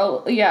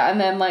 Or, yeah, and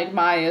then, like,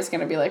 Maya's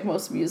gonna be, like,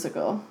 most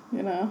musical,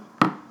 you know?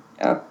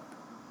 Yeah.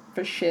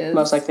 For shiz.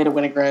 Most likely to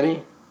win a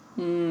Grammy.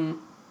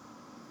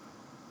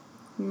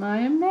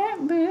 Maya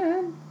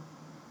Matlin.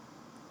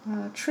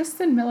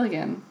 Tristan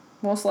Milligan.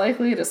 Most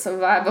likely to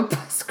survive a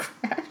bus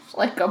crash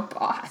like a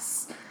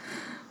boss.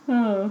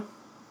 Oh.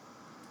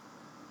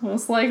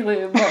 Most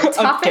likely, well,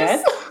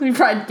 toughest.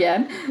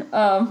 Again?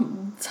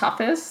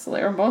 Toughest,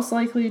 or most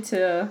likely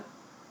to,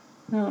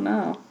 I don't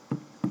know.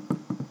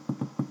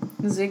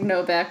 Zig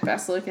Novak,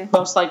 best looking.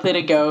 Most likely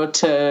to go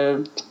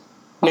to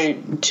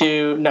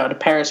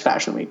Paris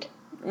Fashion Week.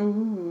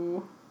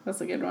 Ooh,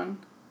 that's a good one.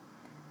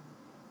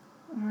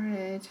 All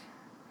right.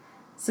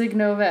 Zig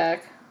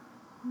Novak,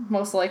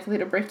 most likely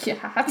to break your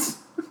hat.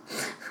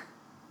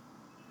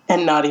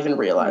 And not even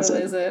realize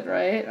it. Is it,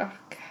 right? Oh,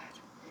 God.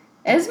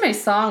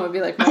 Esme's song would be,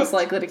 like, most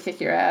likely to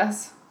kick your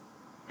ass.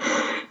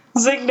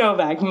 Zig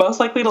Novak, most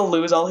likely to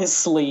lose all his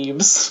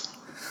sleeves.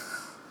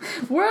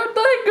 Where'd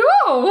they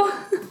go?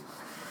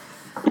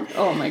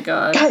 Oh, my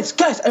God. Guys,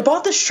 I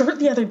bought this shirt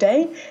the other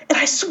day, and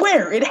I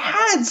swear, it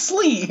had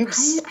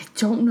sleeves. I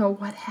don't know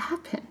what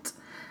happened.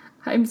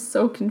 I'm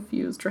so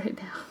confused right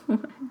now.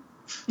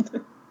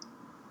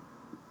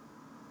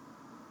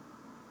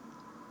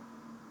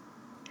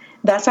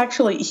 That's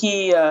actually,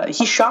 he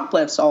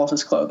shoplifts all of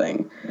his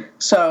clothing.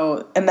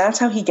 So, and that's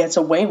how he gets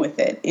away with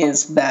it,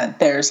 is that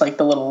there's, like,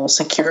 the little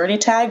security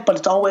tag, but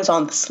it's always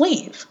on the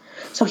sleeve.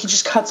 So he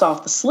just cuts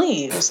off the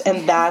sleeves,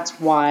 and that's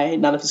why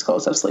none of his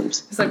clothes have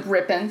sleeves. He's, like,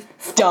 ripping.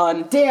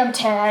 Done. Damn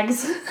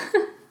tags.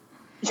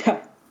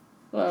 Yeah.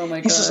 Oh, my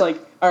God. He's just like,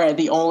 all right,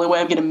 the only way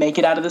I'm going to make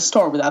it out of the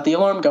store without the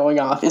alarm going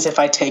off is if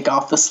I take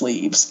off the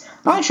sleeves.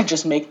 I should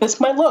just make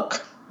this my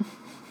look.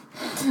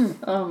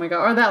 Oh my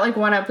God. Or that, like,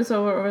 one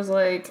episode where it was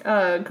like,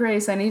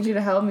 Grace, I need you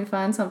to help me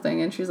find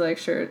something. And she's like,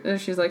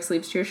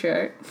 sleeves to your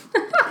shirt.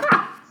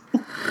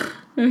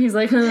 And he's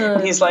like,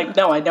 And he's like,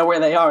 no, I know where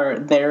they are.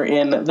 They're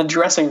in the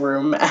dressing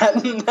room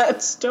at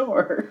that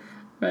store.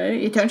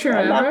 Right? Don't you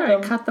remember? I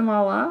cut them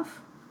all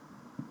off.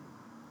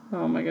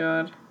 Oh my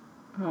God.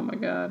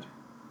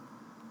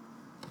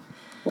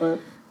 What?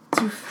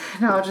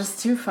 Just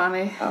too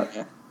funny.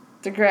 Okay.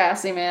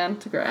 Degrassi, man.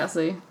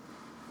 Degrassi.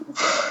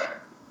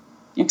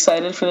 You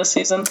excited for this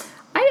season? I'm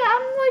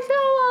like,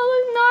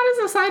 not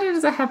as excited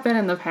as I have been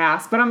in the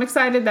past, but I'm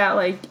excited that,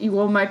 like, you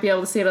might be able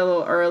to see it a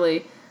little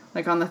early,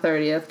 like on the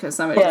 30th, because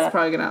somebody's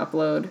probably going to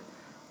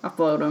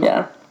upload them.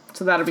 Yeah.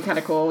 So that'll be kind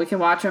of cool. We can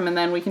watch them, and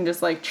then we can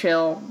just, like,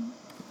 chill,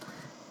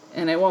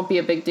 and it won't be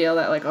a big deal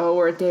that, like, oh,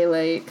 we're a day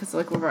late, because,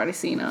 like, we've already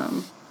seen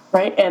them.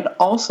 Right, and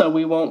also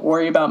we won't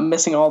worry about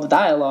missing all the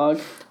dialogue.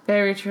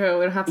 Very true.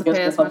 We don't have to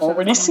pay as much attention. Because we've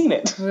already seen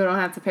it. We don't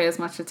have to pay as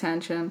much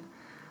attention.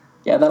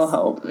 Yeah, that'll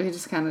help. We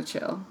just kind of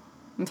chill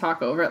and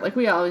talk over it like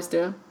we always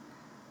do.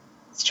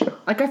 It's true.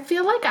 Like, I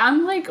feel like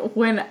I'm, like,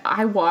 when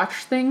I watch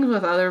things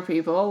with other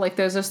people, like,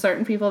 there's just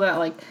certain people that,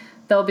 like,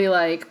 they'll be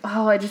like,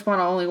 oh, I just want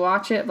to only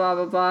watch it, blah,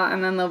 blah, blah.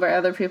 And then there'll be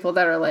other people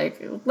that are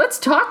like, let's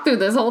talk through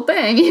this whole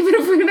thing, even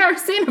if we've never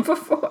seen it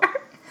before.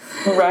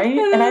 Right?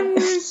 And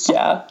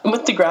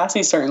with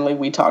Degrassi, certainly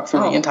we talk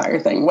through the entire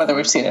thing, whether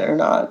we've seen it or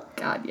not.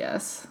 God,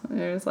 yes.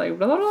 There's like,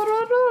 blah, blah, blah,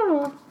 blah,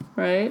 blah,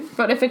 right?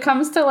 But if it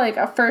comes to, like,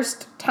 a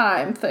first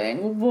time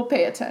thing, we'll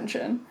pay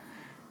attention.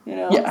 You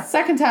know? Yeah.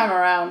 Second time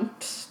around,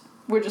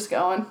 we're just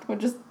going. We're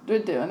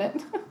doing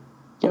it.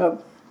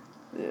 Yep.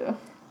 Yeah.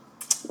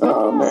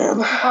 Oh,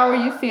 man. How are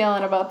you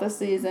feeling about this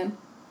season?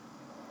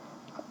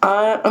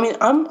 I mean,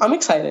 I'm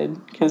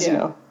excited because, you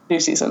know, new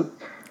season.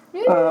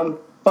 Yeah.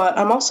 But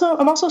I'm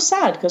also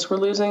sad because we're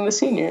losing the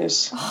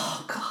seniors.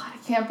 Oh, God, I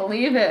can't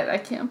believe it.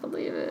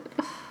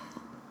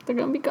 They're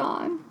gonna be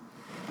gone.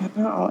 I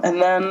know.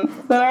 And then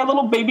our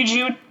little baby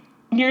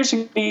juniors,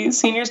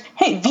 seniors.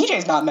 Hey,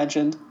 VJ's not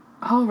mentioned.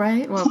 Oh,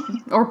 right. Well,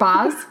 or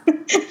Boz.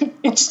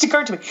 It just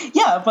occurred to me.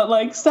 Yeah, but,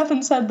 like,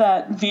 Stefan said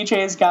that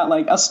VJ's got,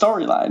 like, a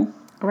storyline.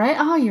 Right?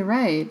 Oh, you're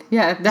right.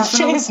 Yeah,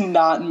 definitely. VJ's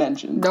not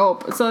mentioned.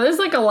 Nope. So there's,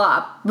 like, a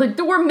lot. Like,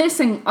 we're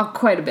missing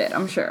quite a bit,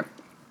 I'm sure.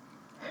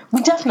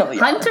 We definitely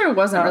are. Hunter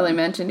wasn't really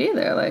mentioned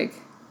either, like.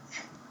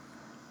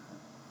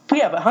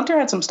 Yeah, but Hunter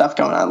had some stuff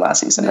going on last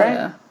season, right?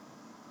 Yeah.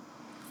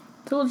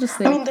 So we'll just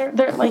see. I mean,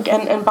 they're like,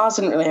 and Boz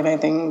didn't really have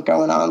anything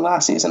going on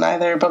last season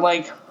either, but,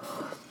 like,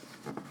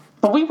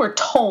 but we were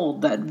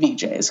told that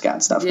VJ's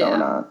got stuff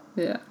going on.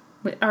 Yeah.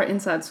 Our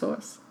inside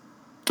source.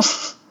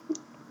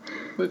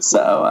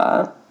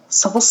 So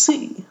we'll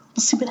see.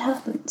 We'll see what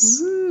happens.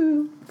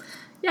 Woo.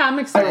 Yeah, I'm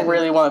excited. I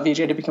really want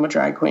VJ to become a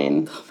drag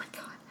queen. Oh, my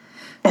God.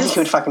 I think he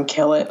would fucking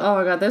kill it. Oh,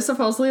 my God. There's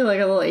supposedly,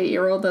 like, a little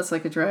 8-year-old that's,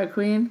 like, a drag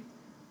queen.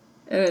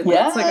 And it's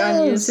like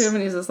on YouTube,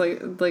 and he's just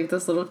like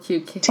this little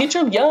cute kid. Teach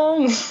him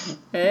young.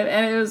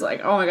 And it was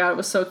like, oh my God, it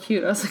was so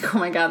cute. I was like, oh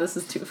my God, this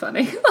is too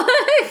funny.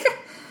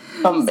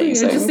 Amazing.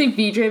 So just see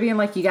VJ being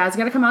like, you guys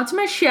gotta come out to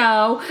my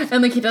show,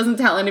 and like he doesn't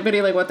tell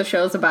anybody like what the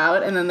show's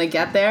about, and then they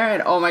get there,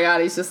 and oh my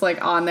God, he's just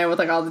like on there with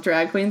like all the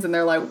drag queens, and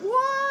they're like,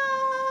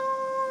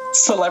 what?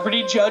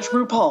 Celebrity Judge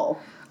RuPaul.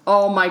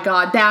 Oh my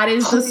god, that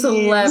is the Please.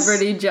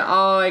 celebrity.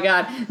 Oh my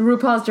god,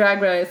 RuPaul's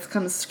Drag Race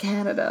comes to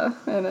Canada,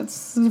 and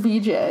it's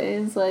VJ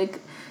is like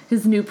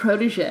his new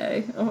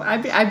protege. Oh,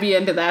 I'd be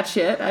into that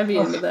shit. I'd be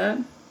into that.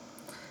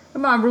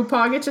 Come on,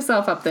 RuPaul, get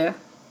yourself up there.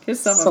 Get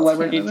yourself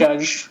Celebrity up to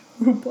Canada. judge.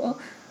 RuPaul.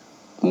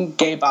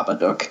 Gay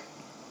Babadook.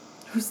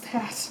 Who's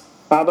that?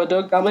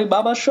 Babadook got me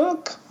Baba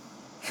shook.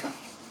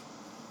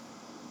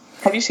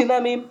 Have you seen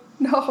that meme?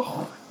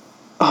 No.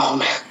 Oh,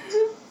 man.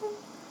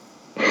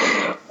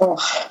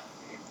 Oh,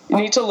 you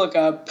need to look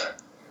up,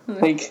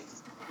 like,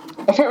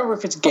 I can't remember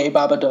if it's Gay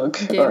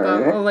Babadook Gay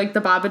or... like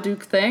the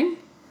Babadook thing?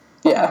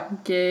 Yeah.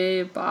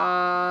 Gay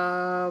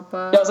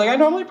Baba... Yeah, I was like, I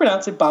normally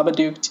pronounce it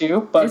Babadook,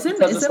 too, but Is it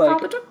like,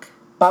 Babadook?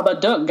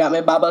 Babadook got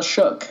me Baba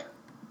shook.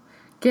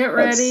 Get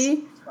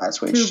ready That's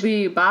to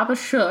be Baba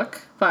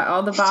shook by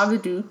all the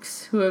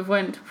Babadooks who have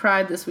went to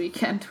Pride this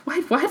weekend.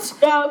 Wait, what?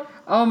 Yeah.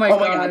 Oh my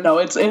god. No,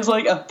 it's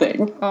like a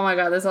thing. Oh my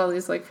god, there's all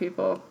these like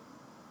people.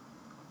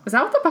 Is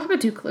that what the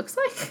Babadook looks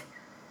like?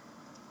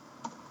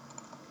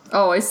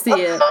 Oh, I see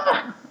it.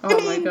 Oh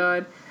my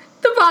god.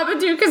 The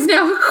Babadook is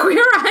now a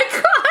queer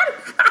icon.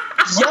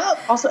 Yeah.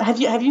 Also, have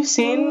you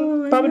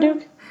seen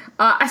Babadook?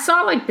 I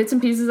saw like bits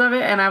and pieces of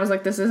it and I was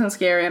like, this isn't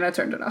scary, and I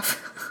turned it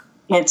off.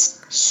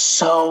 It's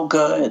so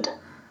good.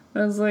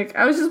 I was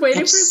just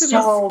waiting for it to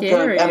so be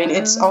scary. good. I mean,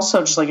 it's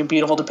also just like a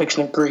beautiful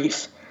depiction of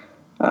grief.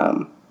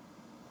 That's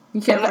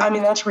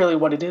really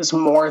what it is,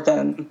 more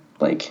than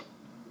like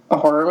a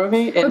horror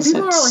movie. But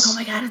people are like, "Oh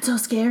my god, it's so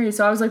scary!"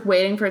 So I was like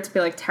waiting for it to be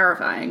like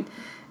terrifying,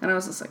 and I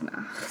was just like,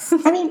 "Nah."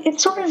 I mean,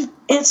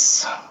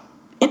 it's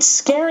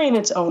scary in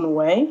its own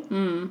way.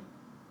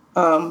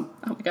 Oh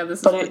my god, this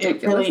is but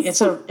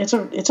ridiculous.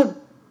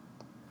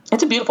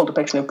 it's a beautiful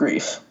depiction of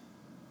grief.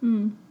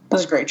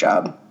 Does a great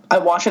job. I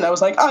watched it and I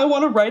was like, I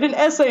want to write an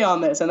essay on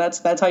this, and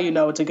that's how you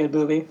know it's a good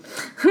movie.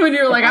 When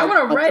you're like, I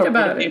want to write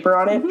about it. Paper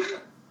on it.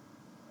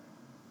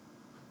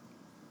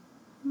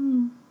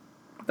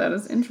 That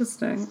is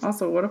interesting.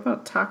 Also, what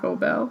about Taco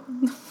Bell?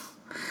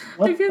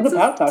 What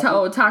about Taco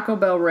Bell? Taco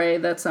Bell Ray,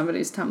 that's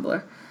somebody's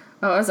Tumblr.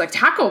 Oh, I was like,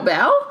 Taco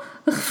Bell?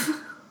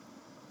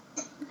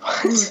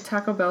 Ooh,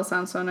 Taco Bell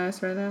sounds so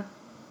nice right now.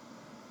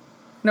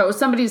 No, it was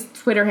somebody's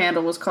Twitter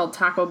handle was called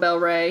Taco Bell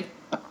Ray.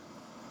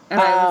 And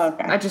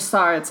I just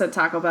saw it said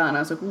Taco Bell, and I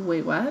was like, ooh,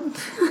 wait, what?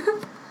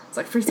 It's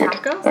like free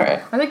tacos? All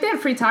right. I think they had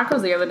free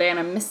tacos the other day, and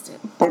I missed it.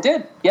 They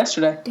did,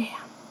 yesterday. Damn.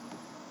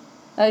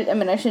 I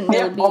mean, I shouldn't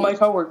really be... all my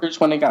coworkers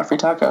when they got free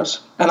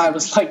tacos. And I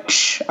was like,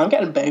 shh, I'm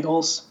getting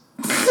bagels.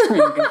 Screw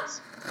you guys.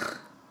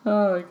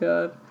 Oh, my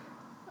God.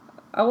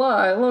 I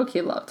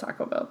low-key love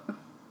Taco Bell. I'm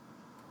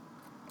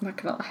not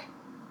gonna lie.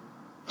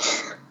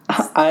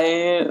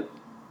 I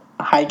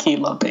high-key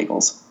love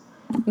bagels.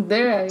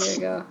 There you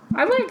go.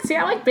 I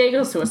like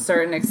bagels to a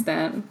certain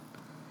extent.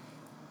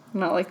 I'm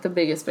not like the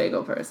biggest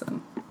bagel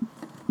person.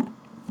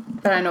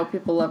 But I know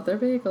people love their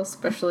bagels,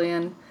 especially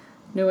in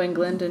New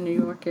England and New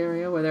York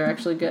area where they're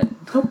actually good.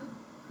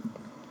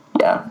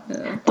 Yeah.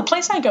 The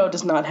place I go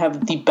does not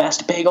have the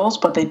best bagels,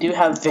 but they do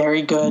have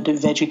very good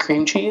veggie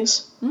cream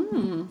cheese.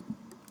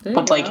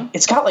 But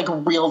it's got like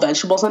real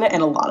vegetables in it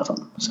and a lot of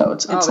them. So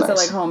it's nice. Is it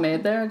like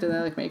homemade there? Do they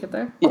like make it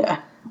there? Yeah.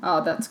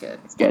 Oh, that's good.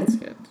 Good. That's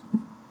good.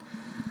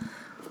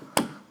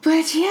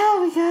 But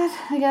yeah, we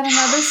got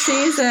another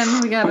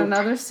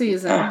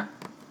season.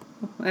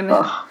 And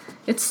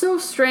it's so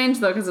strange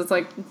though, because it's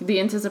like the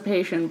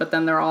anticipation, but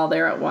then they're all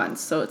there at once.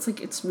 So it's like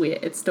it's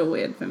weird. It's still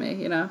weird for me,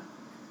 you know.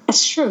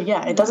 It's true.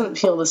 Yeah, it doesn't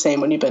feel the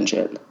same when you binge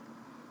it.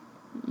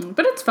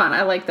 But it's fun.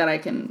 I like that I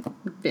can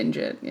binge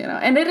it, you know.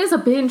 And it is a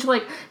binge,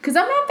 like, because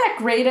I'm not that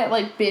great at,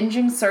 like,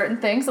 binging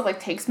certain things. It, like,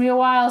 takes me a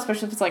while,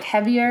 especially if it's, like,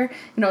 heavier.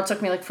 You know, it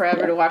took me, like,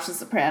 forever to watch The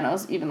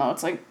Sopranos, even though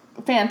it's, like,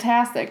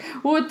 fantastic.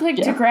 With, like,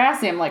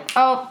 Degrassi, I'm like,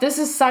 oh, this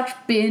is such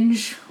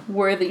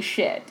binge-worthy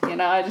shit, you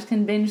know? I just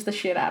can binge the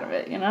shit out of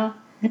it, you know?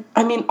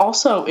 I mean,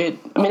 also, it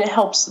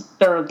helps.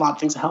 There are a lot of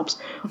things that helps.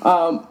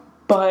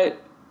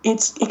 But...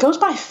 It goes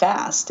by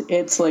fast.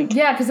 It's like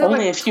because only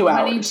like a few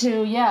hours.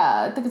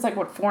 I think it's like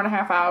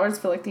 4.5 hours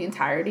for like the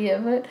entirety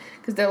of it,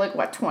 because they're like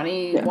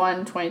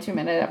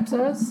 22-minute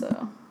episodes.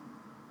 So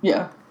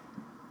yeah,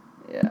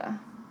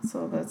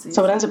 so that's easy.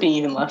 So it ends up being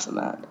even less than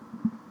that.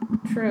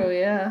 True,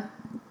 yeah.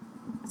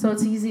 So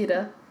it's easy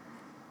to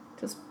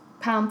just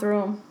pound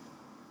through them.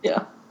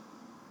 Yeah.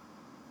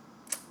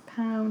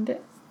 Pound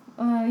it.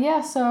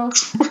 So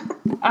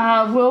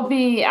I'll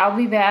be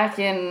back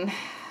in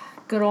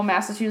good old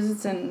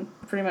Massachusetts in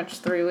pretty much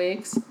 3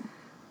 weeks.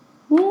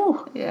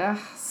 Woo! Yeah,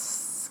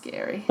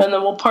 scary. And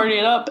then we'll party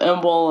it up,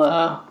 and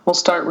we'll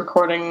start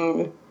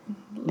recording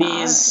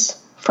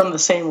these from the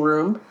same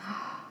room.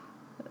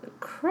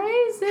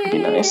 Crazy. Should be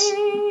nice.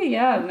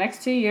 Yeah, the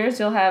next 2 years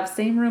you'll have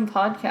same room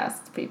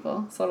podcasts,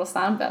 people, so it'll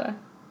sound better.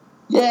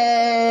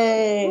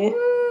 Yay!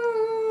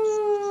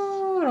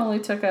 Woo! It only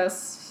took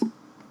us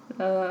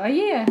a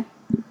year.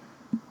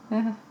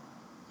 Yeah.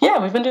 Yeah,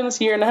 we've been doing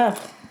this a year and a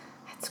half.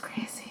 That's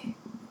crazy.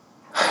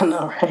 I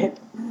know, right?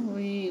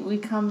 We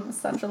come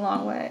such a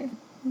long way.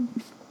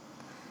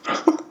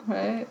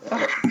 Right?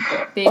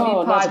 Baby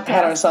not to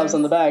pat ourselves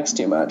on the backs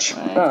too much.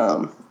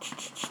 Right.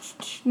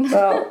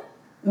 Well,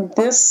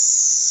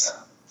 this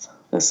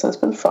has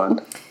been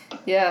fun.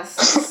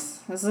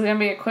 Yes. This is going to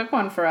be a quick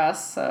one for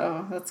us,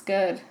 so that's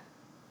good.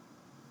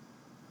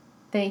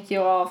 Thank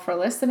you all for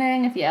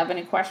listening. If you have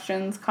any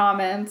questions,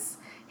 comments,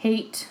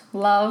 hate,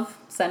 love,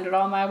 send it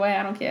all my way.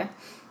 I don't care.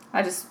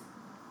 I just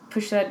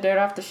push that dirt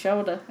off the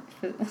shoulder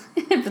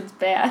if it's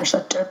bad. Push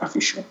that dirt off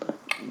your shoulder.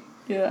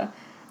 Yeah.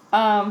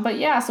 But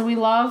yeah, so we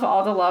love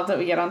all the love that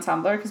we get on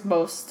Tumblr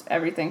because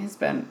everything has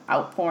been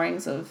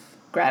outpourings of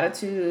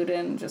gratitude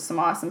and just some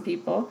awesome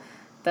people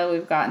that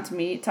we've gotten to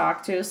meet,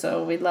 talk to.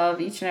 So we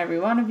love each and every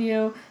one of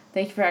you.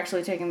 Thank you for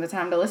actually taking the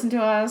time to listen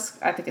to us.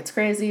 I think it's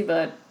crazy,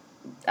 but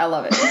I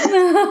love it.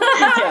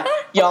 Yeah,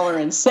 y'all are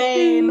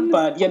insane,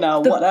 but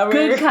whatever.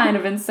 Good kind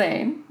of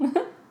insane.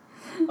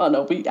 Oh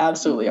no, we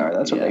absolutely are.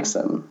 That's what makes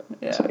them.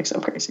 That's what makes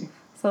them crazy.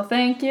 So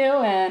thank you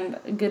and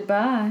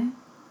goodbye.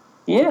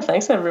 Yeah,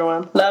 thanks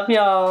everyone. Love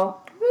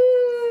y'all.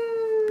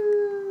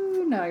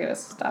 Woo! Now I gotta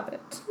stop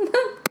it.